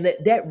 And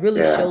that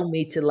really Yeah. showed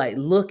me to like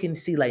look and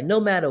see, like, no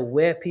matter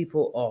where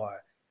people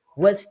are,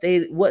 what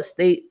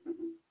state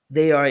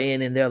they are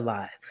in their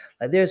life,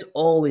 like there's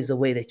always a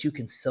way that you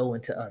can sow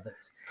into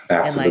others.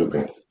 And like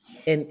Absolutely.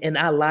 and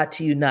I lie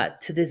to you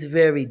not, to this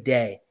very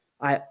day,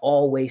 I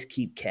always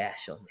keep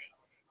cash on me.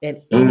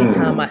 And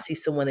anytime I Mm. see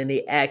someone and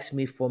they ask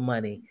me for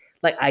money,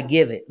 like I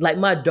give it. Like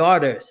my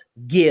daughters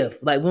give.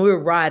 Like when we're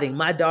riding,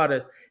 my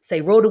daughters say,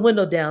 "Roll the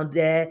window down,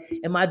 Dad."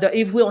 And my daughter,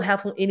 if we don't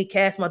have any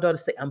cash, my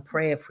daughters say, "I'm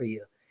praying for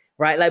you."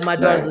 Right? Like my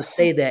daughters will Nice.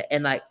 say that,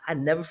 and like I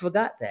never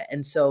forgot that.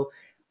 And so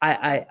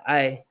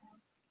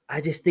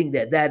I just think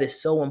that that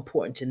is so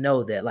important to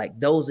know that like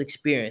those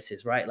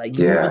experiences, right? Like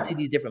you move Yeah. into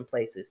these different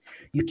places,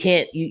 you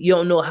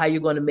don't know how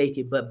you're going to make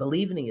it, but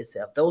believing in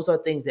yourself, those are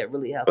things that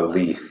really help us.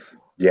 Belief.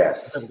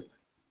 Yes.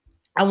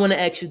 I want to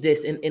ask you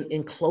this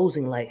in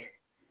closing, like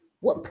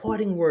what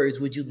parting words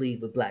would you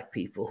leave with Black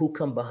people who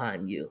come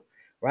behind you,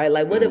 right?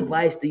 Like what Mm.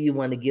 advice do you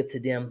want to give to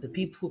them, the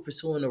people who are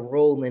pursuing a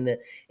role in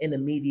the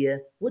media?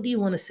 What do you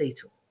want to say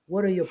to them?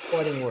 What are your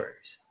parting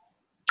words?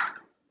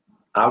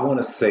 I want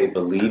to say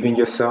believe in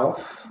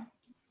yourself.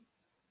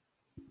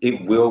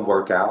 It will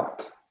work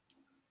out.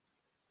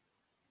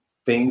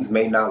 Things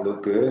may not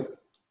look good.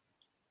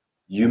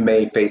 You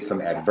may face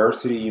some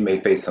adversity, you may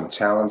face some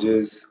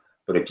challenges,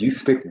 but if you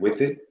stick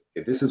with it,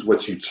 if this is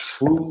what you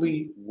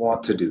truly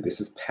want to do, this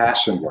is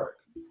passion work,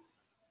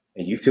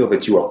 and you feel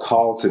that you are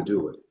called to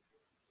do it,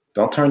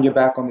 don't turn your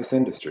back on this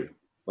industry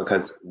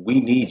because we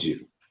need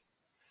you.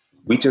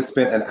 We just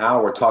spent an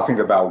hour talking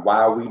about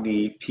why we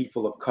need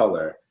people of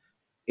color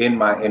in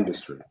my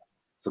industry.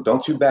 So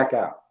don't you back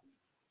out.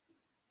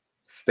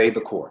 Stay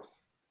the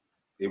course.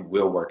 It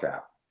will work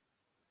out.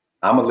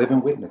 I'm a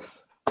living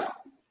witness.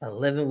 A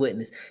living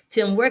witness.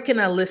 Tim, where can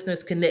our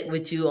listeners connect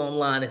with you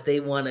online if they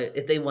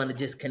wanna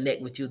just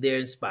connect with you? They're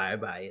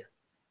inspired by you.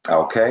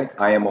 Okay,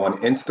 I am on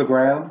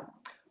Instagram.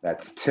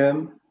 That's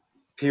Tim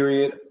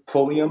period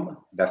Pulliam.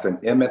 That's an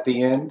M at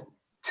the end.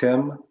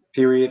 Tim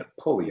period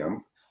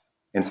Pulliam.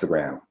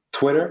 Instagram.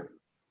 Twitter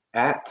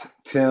at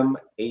Tim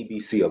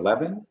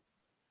ABC11.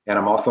 And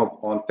I'm also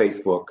on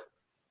Facebook,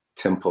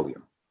 Tim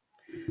Pulliam.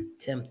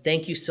 Tim,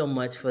 thank you so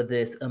much for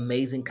this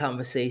amazing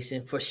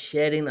conversation, for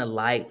shedding a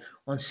light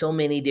on so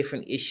many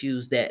different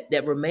issues that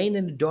remain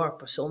in the dark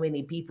for so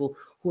many people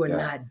who are Yeah.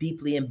 not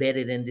deeply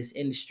embedded in this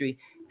industry.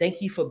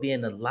 Thank you for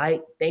being a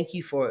light. Thank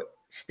you for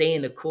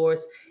staying the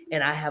course.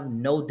 And I have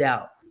no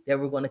doubt that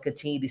we're going to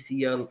continue to see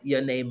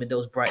your name in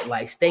those bright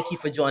lights. Thank you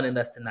for joining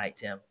us tonight,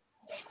 Tim.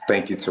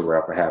 Thank you,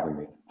 Terrell, for having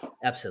me.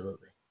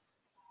 Absolutely.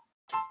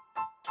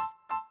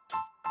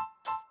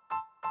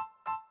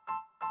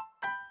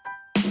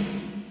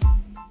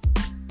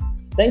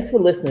 Thanks for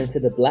listening to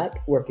the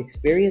Black Work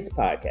Experience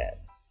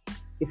podcast.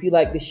 If you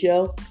like the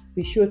show,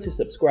 be sure to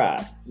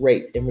subscribe,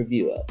 rate, and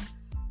review us.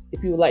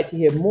 If you would like to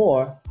hear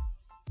more,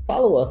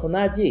 follow us on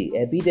IG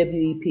at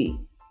BWEP.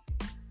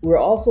 We're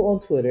also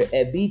on Twitter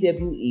at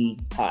BWE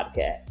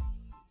Podcast.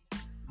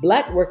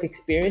 Black Work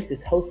Experience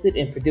is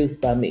hosted and produced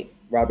by me,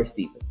 Robert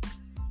Stevens.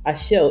 Our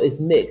show is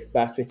mixed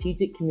by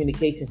Strategic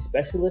Communication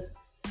Specialist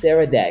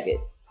Sarah Daggett.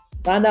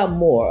 Find out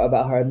more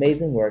about her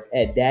amazing work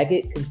at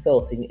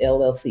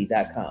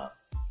DaggettConsultingLLC.com.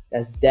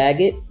 That's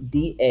Daggett,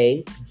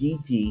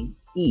 DAGGETT,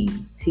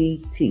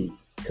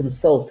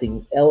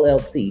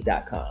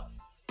 consultingllc.com.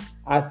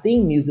 Our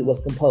theme music was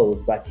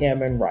composed by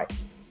Cameron Wright.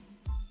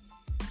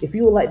 If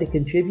you would like to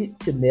contribute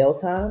to Mail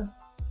Time,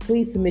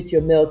 please submit your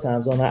mail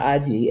times on our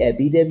IG at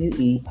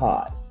BWE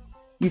Pod.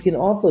 You can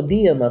also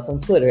DM us on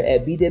Twitter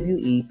at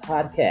BWE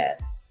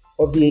Podcast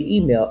or via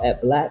email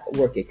at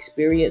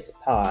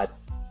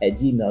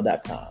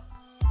blackworkexperiencepod@gmail.com.